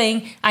basically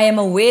saying, I am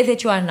aware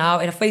that you are now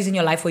at a phase in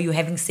your life where you're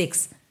having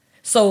sex.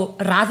 So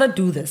rather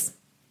do this.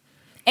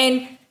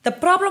 And the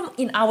problem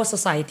in our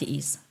society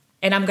is,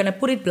 and I'm going to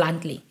put it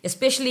bluntly,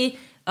 especially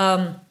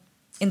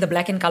in the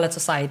black and colored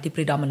society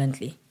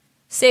predominantly,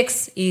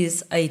 sex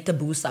is a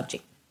taboo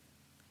subject.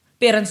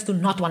 Parents do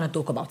not want to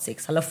talk about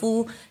sex. Hulle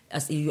voel,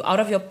 as you're out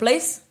of your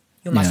place,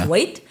 you must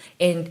wait,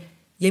 and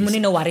jy moet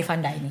nie nou worry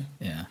van daai nie.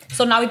 Yeah.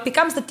 So now it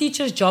becomes the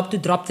teacher's job to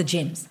drop the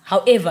gems.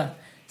 However,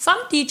 some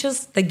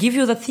teachers, they give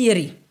you the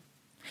theory,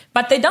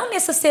 but they don't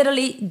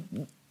necessarily,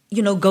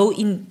 go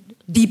in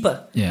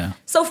deeper. Yeah.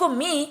 So for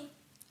me,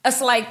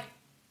 it's like,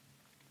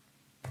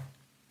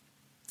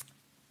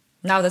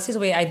 now this is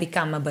where I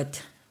become a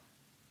bit,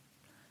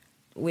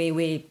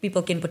 where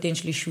people can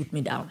potentially shoot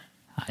me down.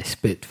 I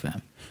spit,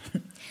 fam.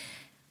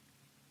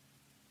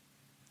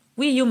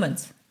 We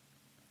humans,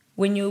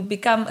 when you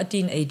become a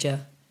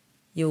teenager,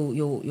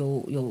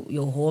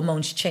 your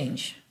hormones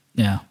change.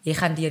 Yeah. You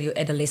gaan deur your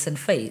adolescent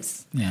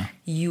phase. Yeah.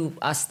 You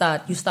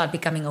start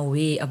becoming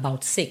aware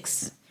about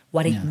sex,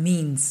 what it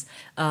means.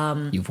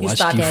 You've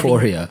watched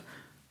Euphoria.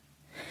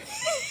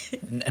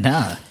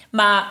 Nah.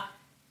 Maar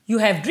you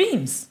have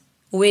dreams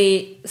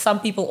where some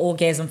people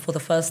orgasm for the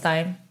first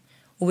time,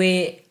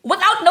 where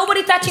without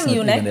nobody touching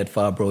you, ne? Even that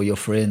far, bro. Your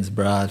friends,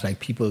 bro. Like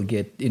people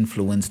get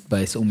influenced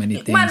by so many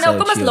things. Maar nou,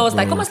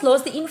 kom ons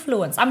los die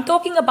influence. I'm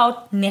talking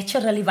about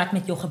naturally wat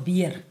met jou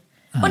gebeur.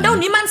 Want nou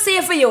niemand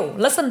sê vir jou,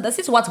 listen, this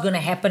is what's going to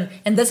happen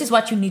and this is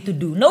what you need to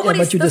do.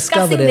 Nobody's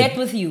discussing that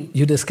with you.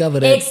 You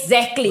discovered it.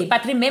 Exactly.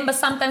 But remember,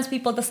 sometimes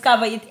people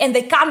discover it and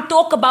they can't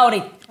talk about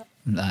it.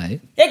 Nee.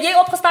 Het jy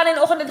opgestaan in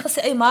die oggend en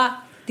gesê, "Hey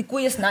ma, die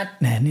koei is nat."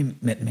 Nee, nie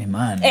met my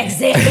man.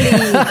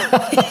 Exactly.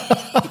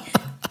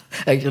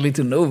 Actually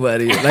to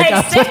nobody. Like,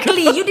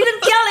 exactly. You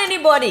didn't tell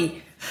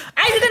anybody.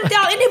 I didn't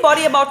tell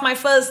anybody about my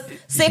first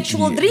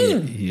sexual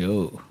dream.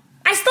 Yo.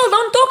 I still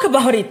don't talk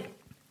about it.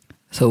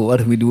 So what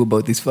do we do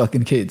about these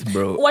fucking kids,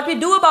 bro? What we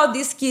do about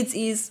these kids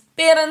is,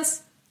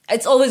 parents,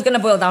 it's always going to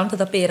boil down to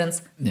the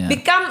parents. Yeah.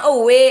 Become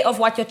aware of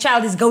what your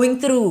child is going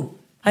through.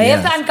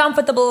 Have the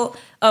uncomfortable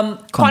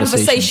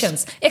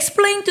conversations.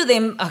 Explain to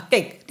them,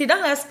 kyk, die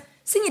ding is,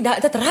 sien jy,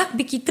 dat raak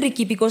bietjie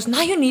tricky because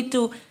now you need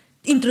to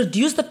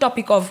introduce the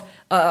topic of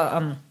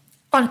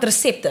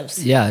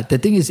contraceptives. Yeah, the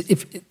thing is,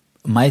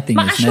 maar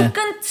as jou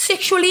kind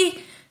sexually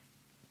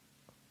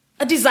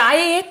a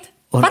desire het,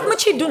 wat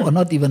moet jy doen? Or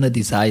not even a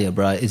desire,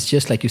 bro. It's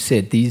just like you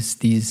said, these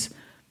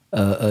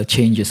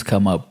changes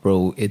come up,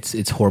 bro.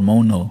 It's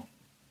hormonal.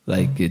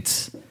 Like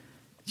it's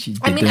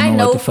They don't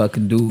know what to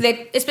fucking do.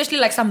 That, especially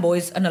like some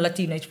boys in a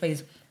teenage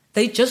phase,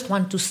 they just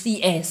want to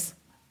see ass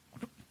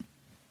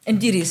and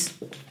titties.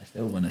 I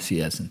still want to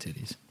see ass and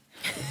titties.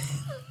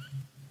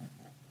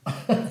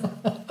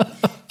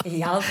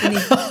 Help me.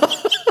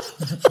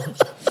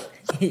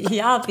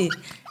 Help me.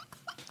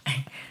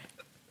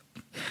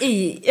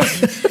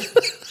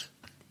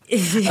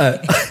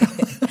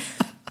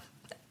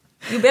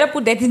 You better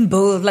put that in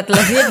bold. Like,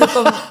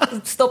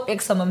 stop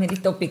exam met die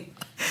topic.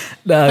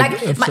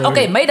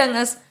 Okay, my thing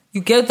is,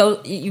 you get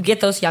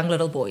those young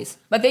little boys.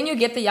 But then you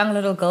get the young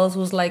little girls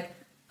who's like,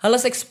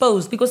 hulle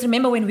exposed. Because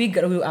remember when we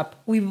grew up,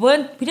 we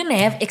didn't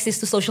have access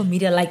to social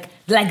media like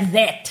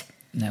that.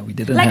 No, we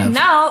didn't like have.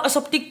 Now, as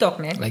op TikTok,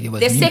 man. Like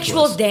there's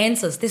sexual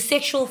dances, there's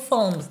sexual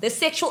films, there's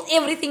sexual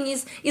everything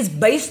is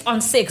based on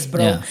sex,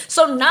 bro. Yeah.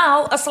 So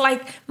now, as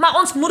like, maar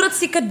ons moet dit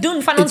seker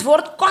doen, van ons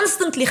word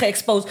constantly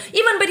ge-exposed.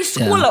 Even by die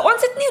skole,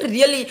 ons het nie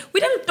really,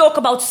 we didn't talk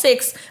about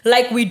sex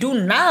like we do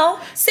now.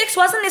 Sex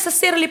wasn't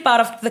necessarily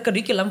part of the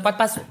curriculum, but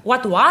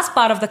what was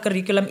part of the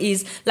curriculum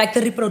is like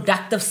the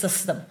reproductive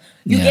system.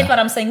 You get what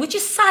I'm saying? Which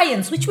is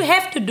science, which we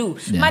have to do.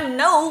 Yeah. But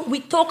no,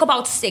 we talk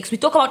about sex, we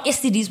talk about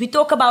STDs, we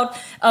talk about,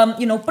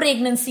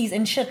 pregnancies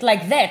and shit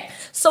like that.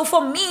 So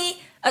for me,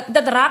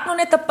 dat raak nou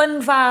net 'n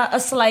punt waar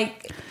is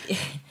like...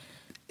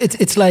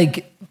 It's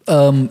like...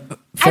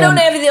 I don't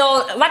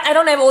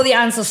have all the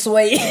answers,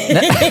 Sway.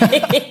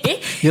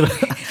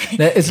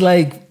 It's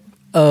like...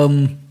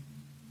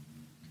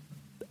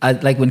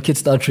 like when kids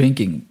start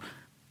drinking,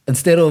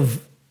 instead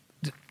of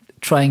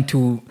trying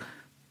to...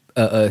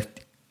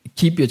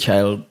 keep your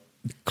child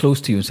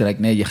close to you. So like,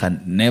 nee, je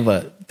gaat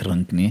never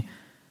drink, nee.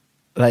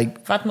 Like...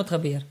 Wat moet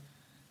gebeuren?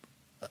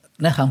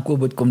 Nee, gaan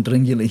kom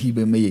drink jullie hier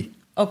bij mij.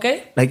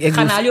 Okay. Like,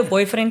 gaan al je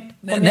boyfriend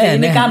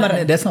in de kamer.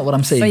 Nee, that's not what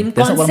I'm saying.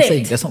 That's not what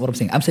I'm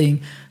saying. I'm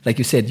saying, like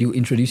you said, you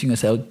introducing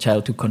your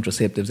child to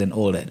contraceptives and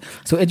all that.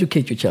 So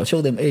educate your child.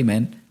 Show them, hey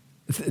man,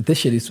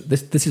 this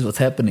is what's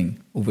happening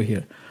over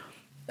here.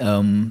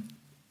 When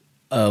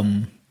a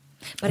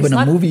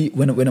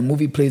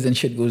movie plays and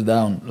shit goes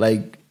down,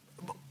 like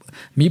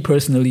me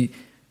personally,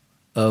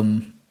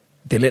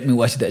 they let me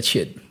watch that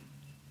shit.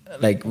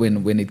 Like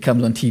when it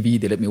comes on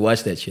TV, they let me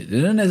watch that shit. They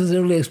didn't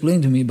necessarily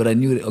explain to me, but I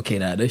knew that, okay,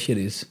 nah, this shit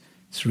it's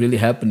really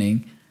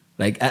happening.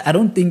 Like I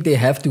don't think they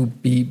have to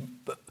be.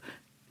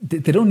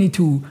 They don't need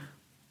to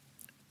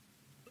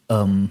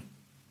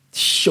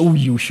show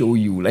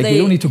you. Like they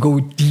don't need to go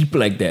deep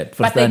like that.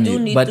 But they do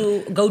need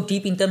to go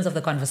deep in terms of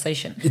the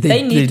conversation.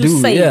 They need to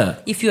say,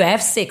 if you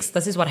have sex,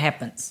 this is what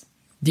happens.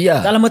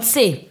 Yeah. Hulle moet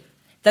sê.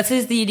 Dat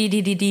is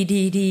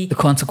the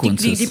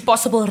consequences. The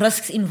possible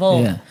risks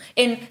involved. Yeah.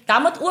 En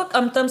daar moet ook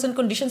terms and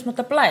conditions moet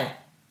apply.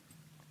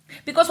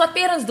 Because what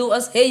parents do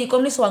is, hey, jy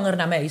kom nie swanger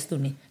na my huis toe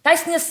nie. Daar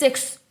is nie 'n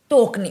sex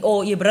talk nie.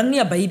 Or jy bring nie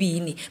 'n baby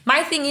hier nie.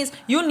 My thing is,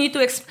 you need to...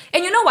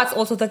 and you know what's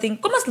also the thing?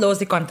 Kom ons los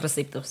die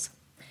contraceptives.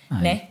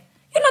 Nee?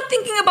 You're not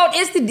thinking about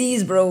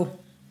STDs, bro.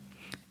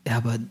 Yeah,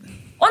 but...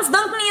 Ons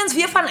dink nie eens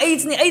weer van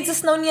AIDS nie. AIDS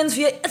is nou nie eens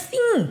weer a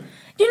thing.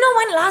 Do you know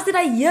when last did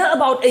I hear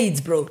about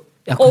AIDS, bro?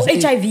 Ja, or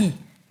HIV?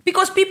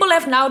 Because people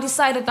have now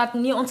decided that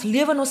nee, ons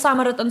lewe nou saam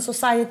met in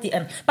society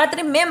in. But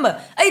remember,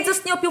 AIDS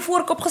is nie op jou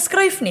voorkop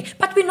geskryf nie.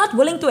 But we're not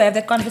willing to have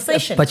that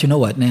conversation. But you know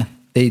what, nah?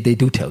 They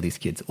do tell these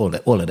kids all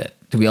of that,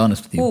 to be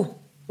honest with you. Who?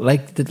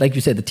 Like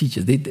you said, the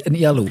teachers,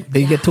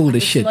 they get told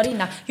this shit. It's not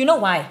enough. You know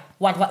why?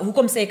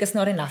 Hoekom sê ek is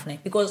not enough, nee?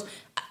 Because,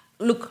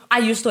 look, I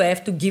used to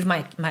have to give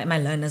my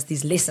learners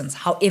these lessons.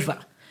 However,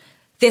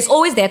 there's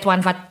always that one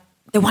that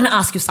they want to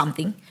ask you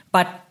something,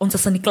 but ons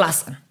is in die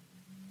klas in.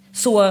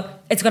 So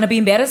it's going to be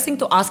embarrassing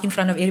to ask in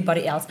front of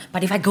everybody else.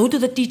 But if I go to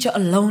the teacher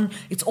alone,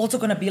 it's also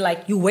going to be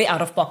like, you're way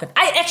out of pocket.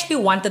 I actually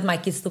wanted my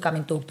kids to come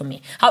and talk to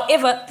me.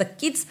 However, the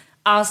kids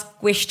ask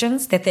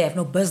questions that they have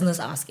no business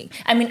asking.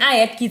 I mean, I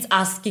had kids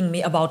asking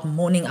me about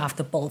morning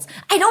after pills.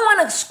 I don't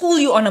want to school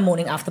you on a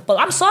morning after pill.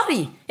 I'm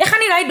sorry. Jy gaan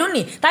nie daai doen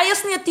nie. Daai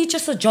is nie 'n teacher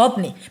se job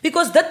nie.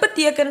 Because dit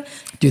beteken...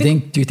 Do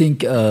you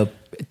think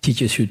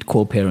teachers should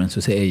call parents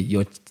to say, hey,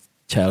 your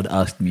child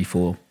asked me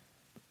for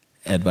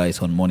advice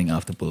on morning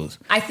after pills?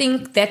 I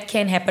think that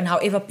can happen.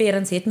 However,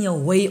 parents het nie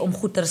 'n way om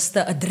goeters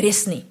te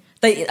address nie.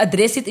 They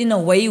address it in a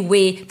way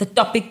where the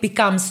topic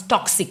becomes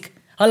toxic.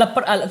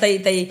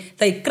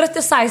 They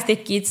criticize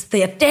their kids,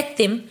 they attack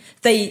them,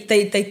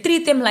 they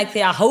treat them like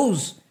they are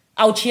hoes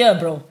out here,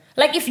 bro.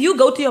 Like if you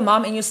go to your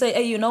mom and you say,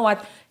 hey, you know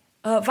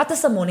what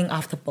is a morning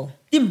after pill?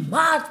 Die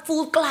maat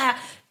voel klaar,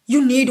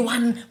 you need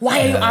one,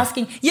 why are you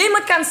asking? Jy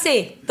moet kan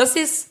sê, this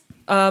is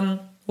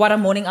what a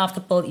morning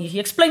after pill is. You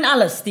explain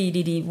alles,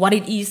 what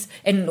it is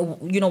and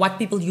you know what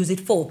people use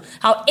it for.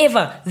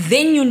 However,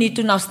 then you need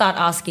to now start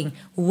asking,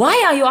 why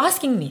are you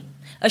asking me?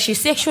 Is she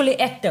sexually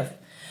active?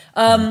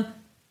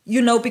 You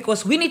know,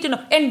 because we need to know.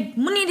 And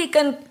money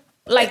can,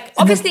 like,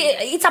 obviously,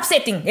 it's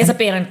upsetting as a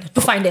parent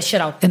to find that shit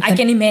out. I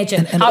can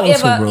imagine.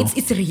 However, also,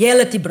 it's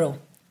reality, bro.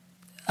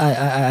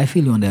 I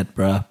feel you on that,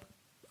 bro.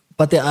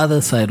 But the other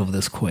side of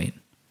this coin,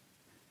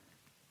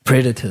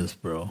 predators,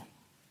 bro.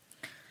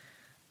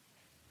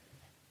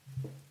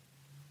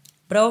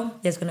 Bro,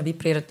 there's going to be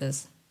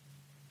predators.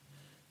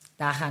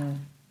 Daar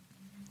gaan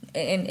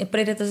And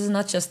predators is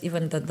not just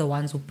even the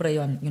ones who prey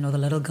on, the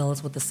little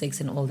girls with the sex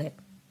and all that.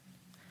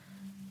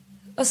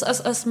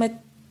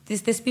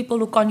 There's people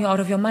who con you out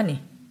of your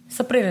money. It's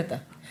a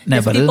predator.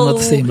 No, but it's not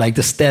the same. Like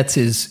the stats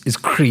is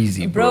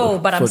crazy, bro.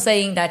 But I'm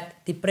saying that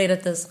the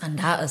predators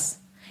under us.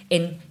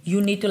 And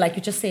you need to, like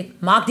you just said,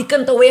 maak die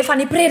kind away van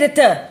die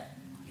predator.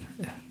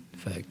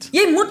 Fact.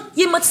 Jy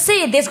moet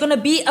say there's going to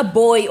be a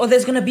boy or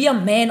there's going to be a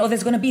man or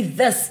there's going to be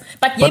this.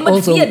 But jy moet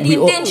also, fear the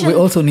intention. We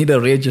also need a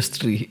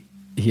registry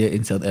here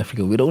in South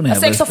Africa. We don't have a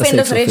sex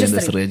offenders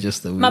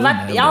register. Maar wat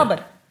help?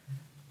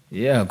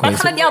 Yeah,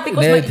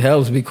 it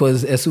helps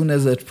because as soon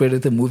as a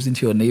predator moves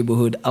into your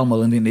neighborhood,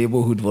 almal in the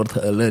neighborhood word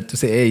alert to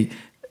say, hey,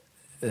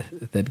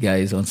 that guy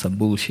is on some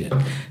bullshit.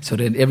 So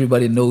then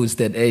everybody knows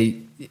that,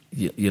 hey,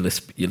 you'll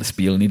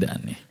speel nie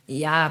dan nie.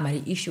 Yeah, but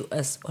the issue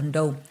is,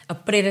 onthou, a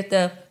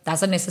predator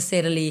doesn't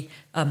necessarily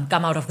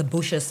come out of the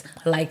bushes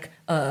like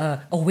a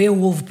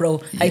werewolf, bro.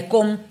 Hy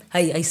kom,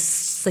 hy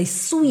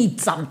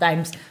sweet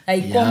sometimes.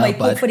 Hy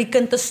koop vir die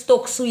kind 'n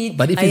stok sweet.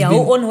 Hy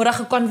hou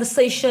onnodige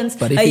conversations.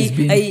 But if he's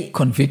been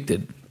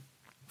convicted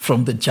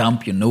from the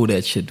jump, you know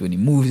that shit when he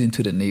moves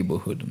into the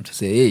neighborhood to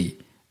say, hey,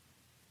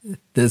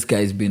 this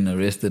guy's been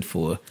arrested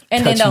for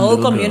and then the whole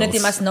community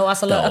girls. Must know as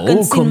hulle 'n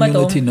kind sien met hom. The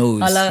whole community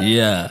knows.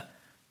 Yeah.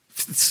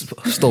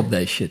 Stop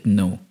that shit.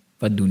 No.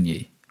 Wat doen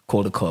jy?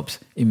 Call the cops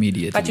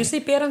immediately. But you see,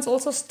 parents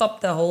also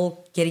stop the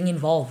whole getting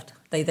involved.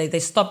 They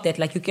stop that.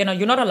 Like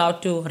you're not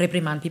allowed to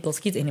reprimand people's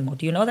kids anymore.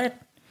 Do you know that?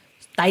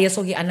 Daai is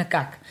ook die ander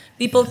kak.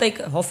 People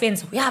take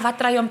offense. Ja, wat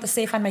try jy om te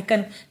sê van my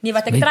kind? Nee,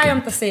 wat ek try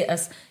om te sê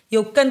is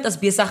jou kind is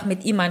besig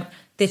met iemand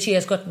that she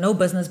has got no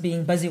business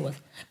being busy with.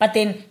 But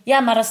then,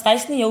 ja, maar as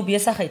dis nie jou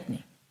besigheid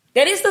nie.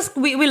 There is this,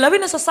 we live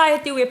in a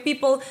society where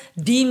people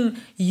deem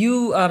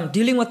you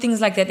dealing with things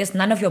like that as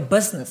none of your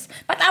business.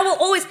 But I will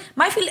always,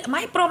 my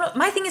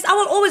thing is I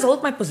will always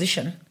hold my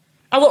position.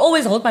 I will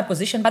always hold my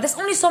position, but there's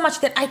only so much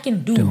that I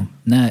can do.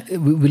 Nah,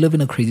 we live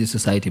in a crazy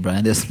society,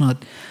 Brian. There's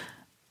not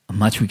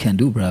much we can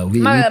do, bro.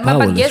 We're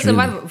powerless, but guess really.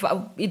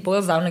 What it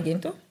boils down again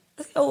to?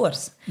 It's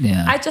yours.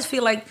 Yeah. I just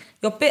feel like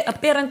a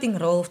parenting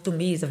role to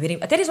me is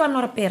that is why I'm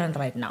not a parent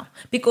right now.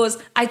 Because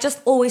I just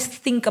always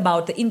think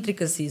about the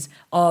intricacies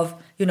of,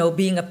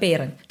 being a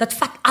parent. Dat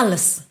vat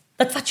alles.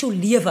 Dat vat jou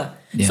lewe.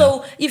 Yeah.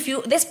 So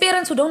there's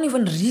parents who don't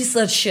even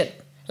research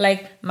shit.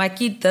 Like, my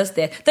kid does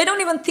that. They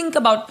don't even think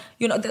about,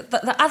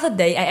 the other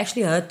day I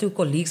actually heard 2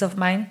 colleagues of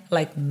mine,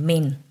 like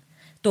men,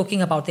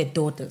 talking about their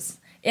daughters.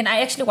 And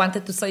I actually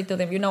wanted to say to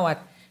them, you know what?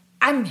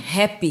 I'm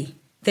happy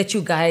that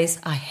you guys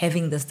are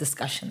having these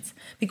discussions.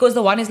 Because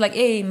the one is like,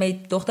 hey, my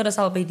dochter is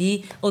al by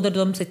die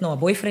ouderdom, sit nou 'n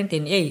boyfriend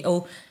and hey,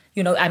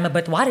 I'm a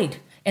bit worried.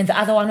 And the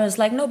other one was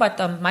like, no, but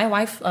my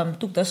wife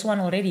took this one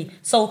already.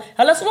 So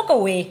let's walk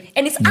away.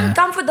 And it's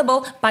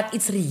uncomfortable, but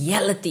it's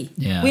reality.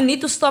 Yeah. We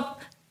need to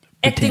stop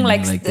acting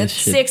like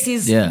sex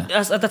is,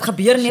 dat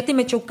gebeur net nie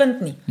met jou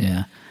kind nie.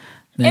 Yeah.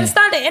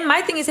 And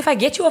my thing is, if I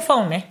get you a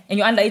phone, and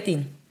you're under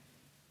 18,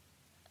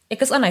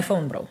 ek is on my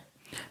phone, bro.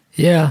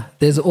 Yeah,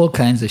 there's all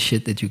kinds of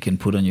shit that you can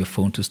put on your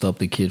phone to stop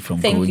the kid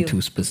from going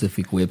to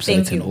specific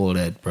websites and all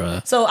that,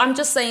 bruh. So I'm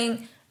just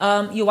saying,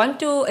 you want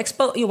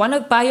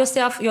to buy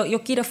yourself, your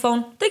kid a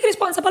phone, take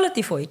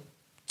responsibility for it.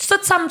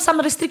 Set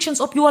some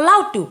restrictions up. You're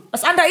allowed to.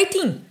 It's under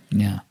 18.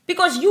 Yeah.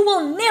 Because you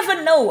will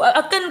never know.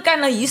 A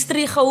kind of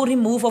history go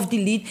remove or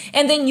delete.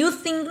 And then you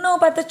think, no,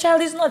 but the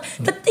child is not.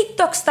 The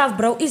TikTok stuff,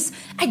 bro, is,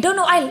 I don't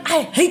know, I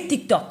hate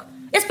TikTok.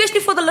 Especially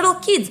for the little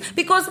kids.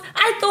 Because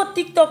I thought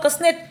TikTok is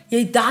net,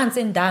 jy dance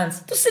and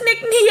dance. Toe sien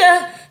ek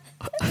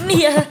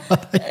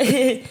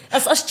nee.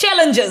 As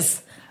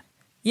challenges.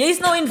 Jy is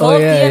nou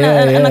involved in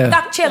a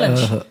duck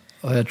challenge.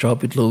 A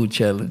drop it low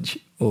challenge.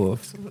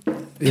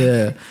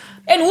 Yeah.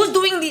 And who's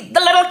doing the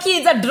little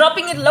kids are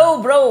dropping it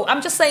low, bro?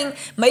 I'm just saying,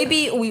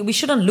 maybe we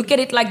shouldn't look at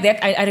it like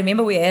that. I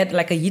remember we had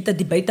like a heated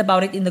debate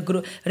about it in the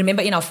group.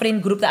 Remember in our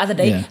friend group the other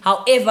day. Yeah.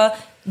 However,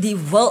 the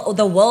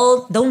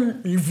world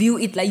don't view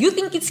it like, you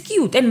think it's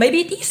cute, and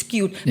maybe it is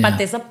cute, but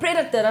there's a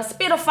predator, a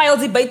pedophile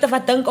die buite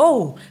wat dink,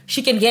 oh,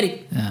 she can get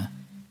it. Yeah.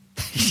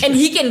 And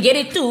he can get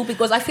it too,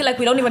 because I feel like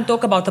we don't even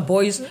talk about the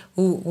boys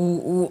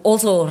who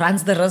also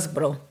runs the risk,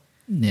 bro.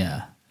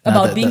 Yeah.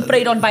 About being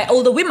preyed on by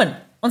older women.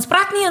 Ons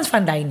praat nie eens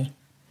van daai nie.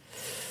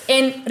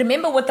 And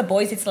remember with the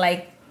boys, it's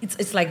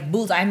like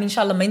bulls. I mean,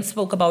 Charlemagne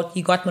spoke about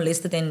he got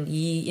molested and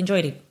he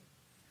enjoyed it.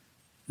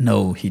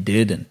 No, he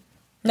didn't.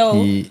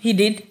 No, he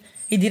did.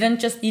 He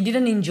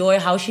didn't enjoy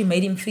how she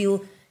made him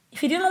feel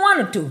if he didn't want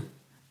it to.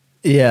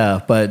 Yeah,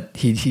 but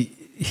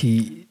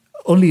he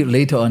only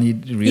later on he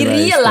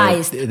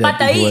realized that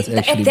but he was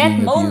at that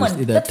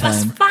moment, that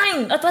was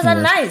fine. It was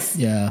nice.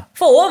 Yeah.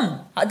 For him,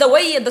 the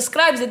way he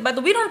describes it.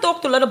 But we don't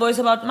talk to little boys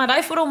about, maar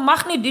hy vir hom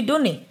mag nie dit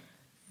doen nie.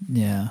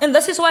 Yeah. And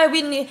this is why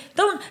we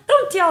don't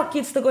tell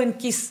kids to go and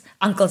kiss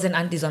uncles and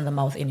aunties on the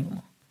mouth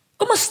anymore.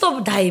 Kom ons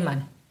stop daai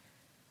man.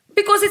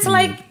 Because it's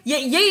like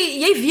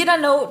jy weet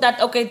dan nou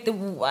dat okay,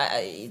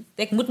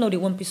 ek moet nou die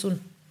oompie soen.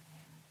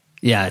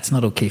 Yeah, it's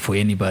not okay for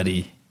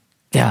anybody.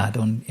 Yeah,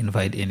 don't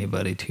invite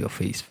anybody to your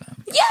face,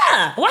 fam.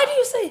 Yeah, why do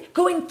you say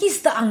go and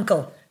kiss the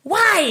uncle?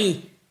 Why?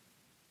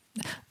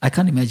 I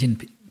can't imagine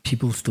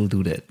people still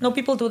do that. No,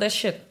 people do that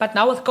shit. But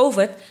now with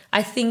COVID,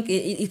 I think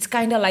it's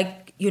kind of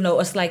like,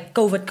 it's like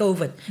COVID.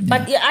 Yeah.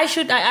 But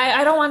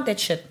I don't want that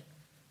shit.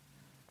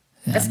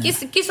 Yeah,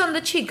 it's kiss on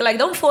the cheek. Like,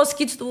 don't force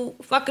kids to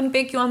fucking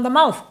peck you on the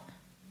mouth.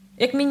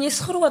 Ek meen, jy's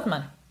groot,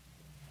 man.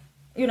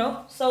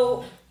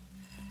 So,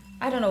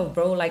 I don't know,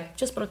 bro. Like,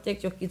 just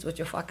protect your kids with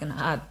your fucking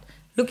heart.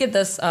 Look at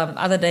this.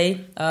 Other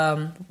day,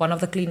 one of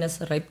the cleaners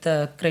raped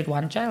a grade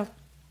 1 child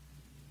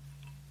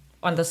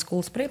on the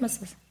school's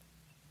premises.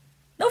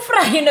 Nou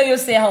vra jy nou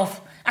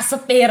yourself as a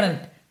parent.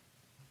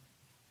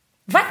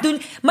 Wat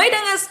doen? My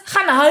ding is,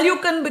 gaan haal jou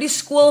kind by die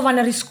skool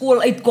wanneer die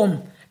skool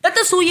uitkom. Dit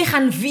is hoe jy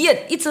gaan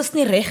weet, iets is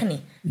nie reg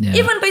nie. Yeah.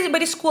 Even by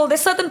the school,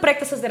 there's certain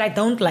practices that I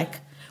don't like.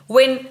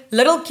 When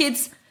little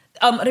kids,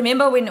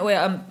 remember when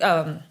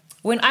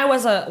I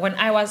was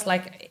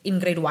like in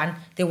grade 1,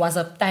 there was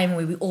a time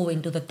where we all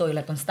went to the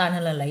toilet, ons staan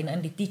in 'n lyn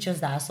en die teachers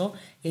daar so,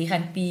 jy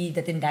gaan pee,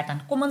 dit en dat,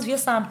 en kom ons weer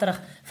saam terug,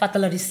 vat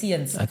hulle die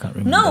seuns. I can't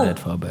remember that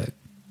far back.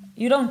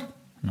 You don't?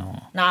 No.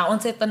 Nou,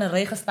 ons het in 'n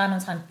ry gestaan,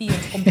 ons gaan pee,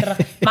 ons kom terug.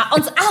 Maar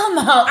ons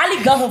almal, al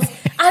die girls,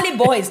 al die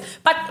boys,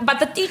 but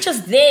the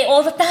teachers there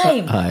all the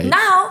time.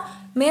 Now,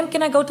 ma'am,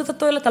 can I go to the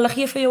toilet? Hulle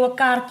gee vir jou 'n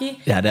kaartjie.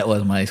 Yeah, that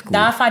was my school.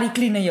 Daar vat die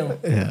cleaner jou.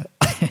 Yeah.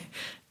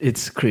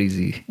 It's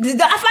crazy.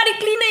 Daar vat die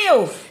cleaner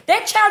jou.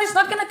 That child is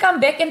not going to come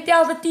back and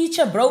tell the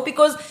teacher, bro,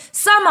 because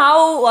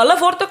somehow, hulle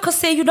word ook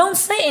gesê, you don't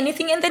say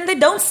anything, and then they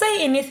don't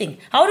say anything.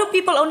 How do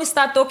people only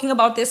start talking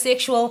about their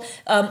sexual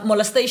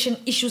molestation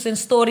issues and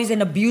stories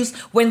and abuse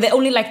when they're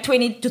only like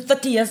 20 to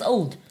 30 years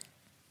old?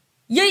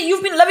 Yeah,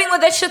 you've been living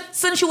with that shit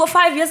since you were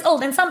 5 years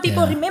old, and some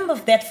people remember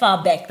that far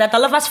back, that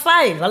hulle was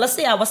 5. Hulle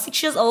say, I was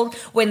 6 years old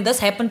when this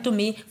happened to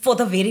me for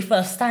the very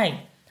first time.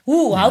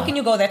 Ooh, how can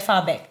you go that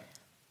far back?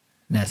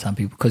 Yeah, some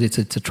people, because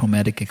it's a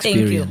traumatic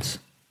experience.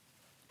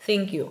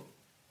 Thank you.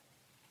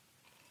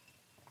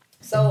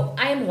 So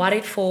I am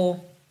worried for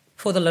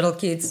the little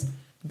kids,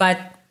 but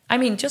I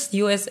mean, just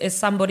you as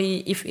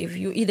somebody, if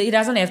you, it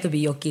doesn't have to be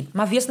your kid,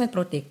 maar wees net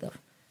protective.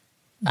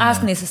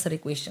 Ask necessary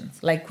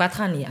questions, like wat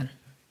gaan nie aan?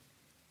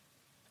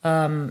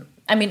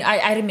 I mean,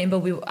 I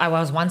remember I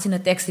was once in a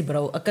taxi,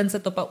 bro. 'n kind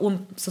sit op 'n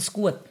oom se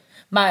skoot,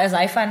 maar as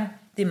hy van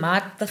die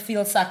maat te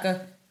veel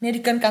sakke. Nee,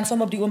 die kind kan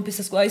sommer op die oompie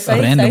se skoot. Hy sit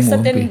hy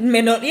sit en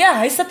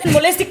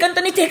molest die kind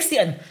in die taxi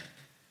in.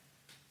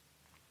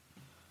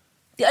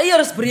 Die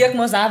eiers breek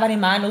mos daar waar die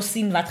man nou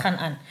sien wat gaan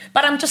aan.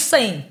 But I'm just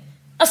saying,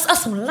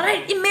 as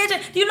right,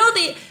 imagine, do you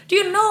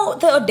know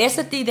the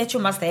audacity that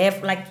you must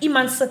have, like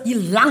iemand sit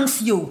hier langs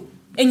jou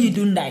en jy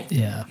doen dit.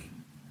 Yeah.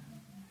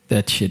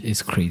 That shit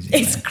is crazy.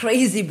 It's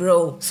crazy,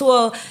 bro.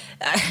 So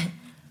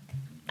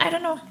I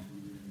don't know.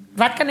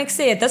 What can I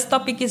say? This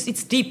topic it's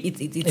deep.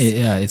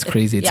 It's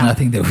crazy. It's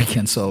nothing that we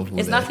can solve.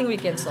 It's nothing we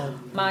can solve.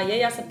 Maar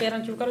jy as a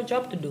parent, you've got a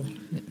job to do.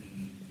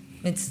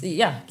 It's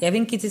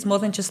having kids is more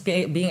than just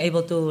being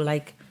able to,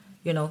 like,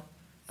 being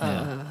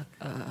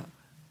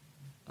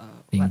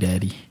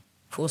daddy.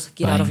 Force a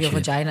kid out of your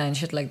vagina and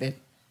shit like that.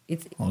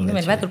 It's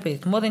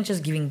more than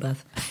just giving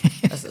birth.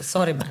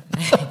 Sorry, man.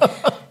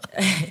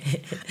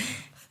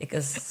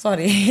 Because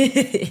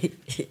sorry.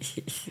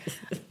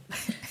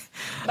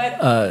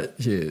 But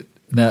shit.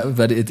 No,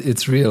 but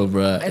it's real,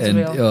 bro. It's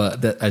real.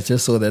 I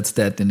just saw that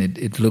stat and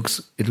it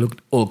looked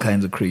all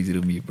kinds of crazy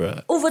to me,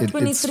 bro. Over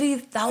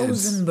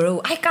 23,000,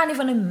 bro. I can't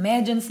even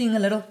imagine seeing a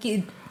little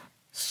kid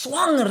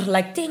swanger,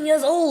 like 10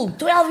 years old,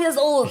 12 years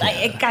old.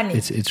 Yeah, I can't.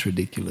 It's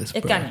ridiculous, bro.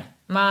 I can't.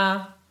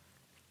 Maar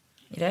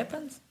it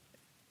happens.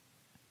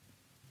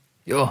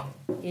 Ja.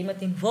 Jy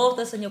moet involved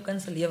is in jou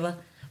kind se lewe.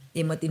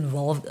 Jy moet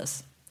involved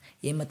is.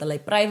 Jy moet hulle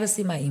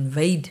privacy maar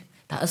invade.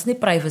 Daar is nie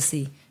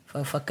privacy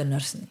vir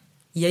kinders nie.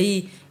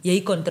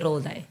 Jy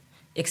control dit.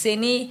 Ek sê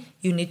nie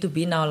you need to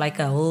be now like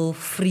a whole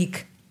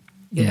freak,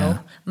 you know.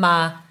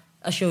 Maar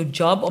as your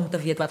job om te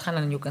weet wat gaan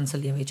aan in jou kind se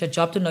lewe. It's your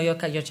job to know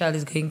your child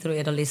is going through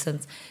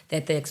adolescence,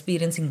 that they're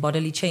experiencing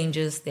bodily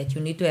changes, that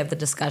you need to have the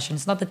discussion.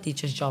 It's not the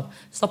teacher's job.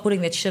 Stop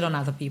putting that shit on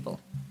other people.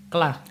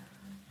 Klaar.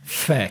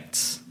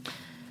 Facts.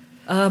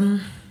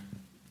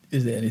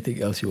 Is there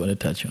anything else you want to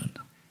touch on?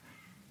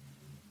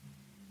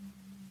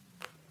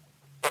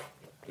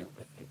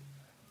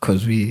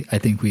 Because I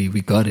think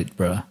we got it,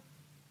 bro.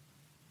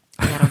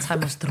 Ja, ons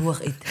gaan ons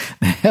droog uit.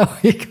 No,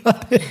 we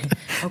got it.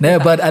 Okay, no,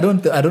 but I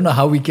don't know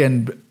how we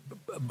can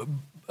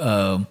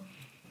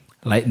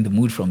lighten the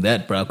mood from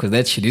that, bro, because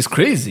that shit is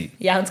crazy.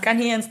 Ja, ons kan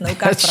hier eens nou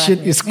That shit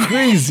is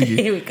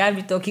crazy. We can't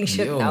be talking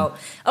shit now.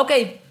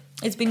 Okay,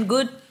 it's been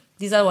good.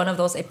 These are one of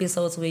those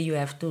episodes where you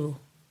have to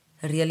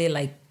really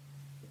like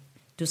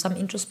do some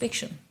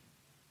introspection.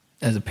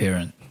 As a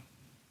parent.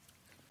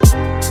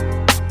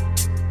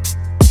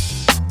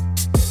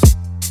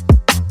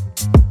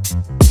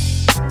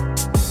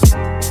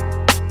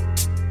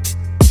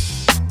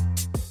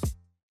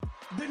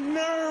 The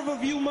nerve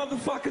of you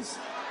motherfuckers.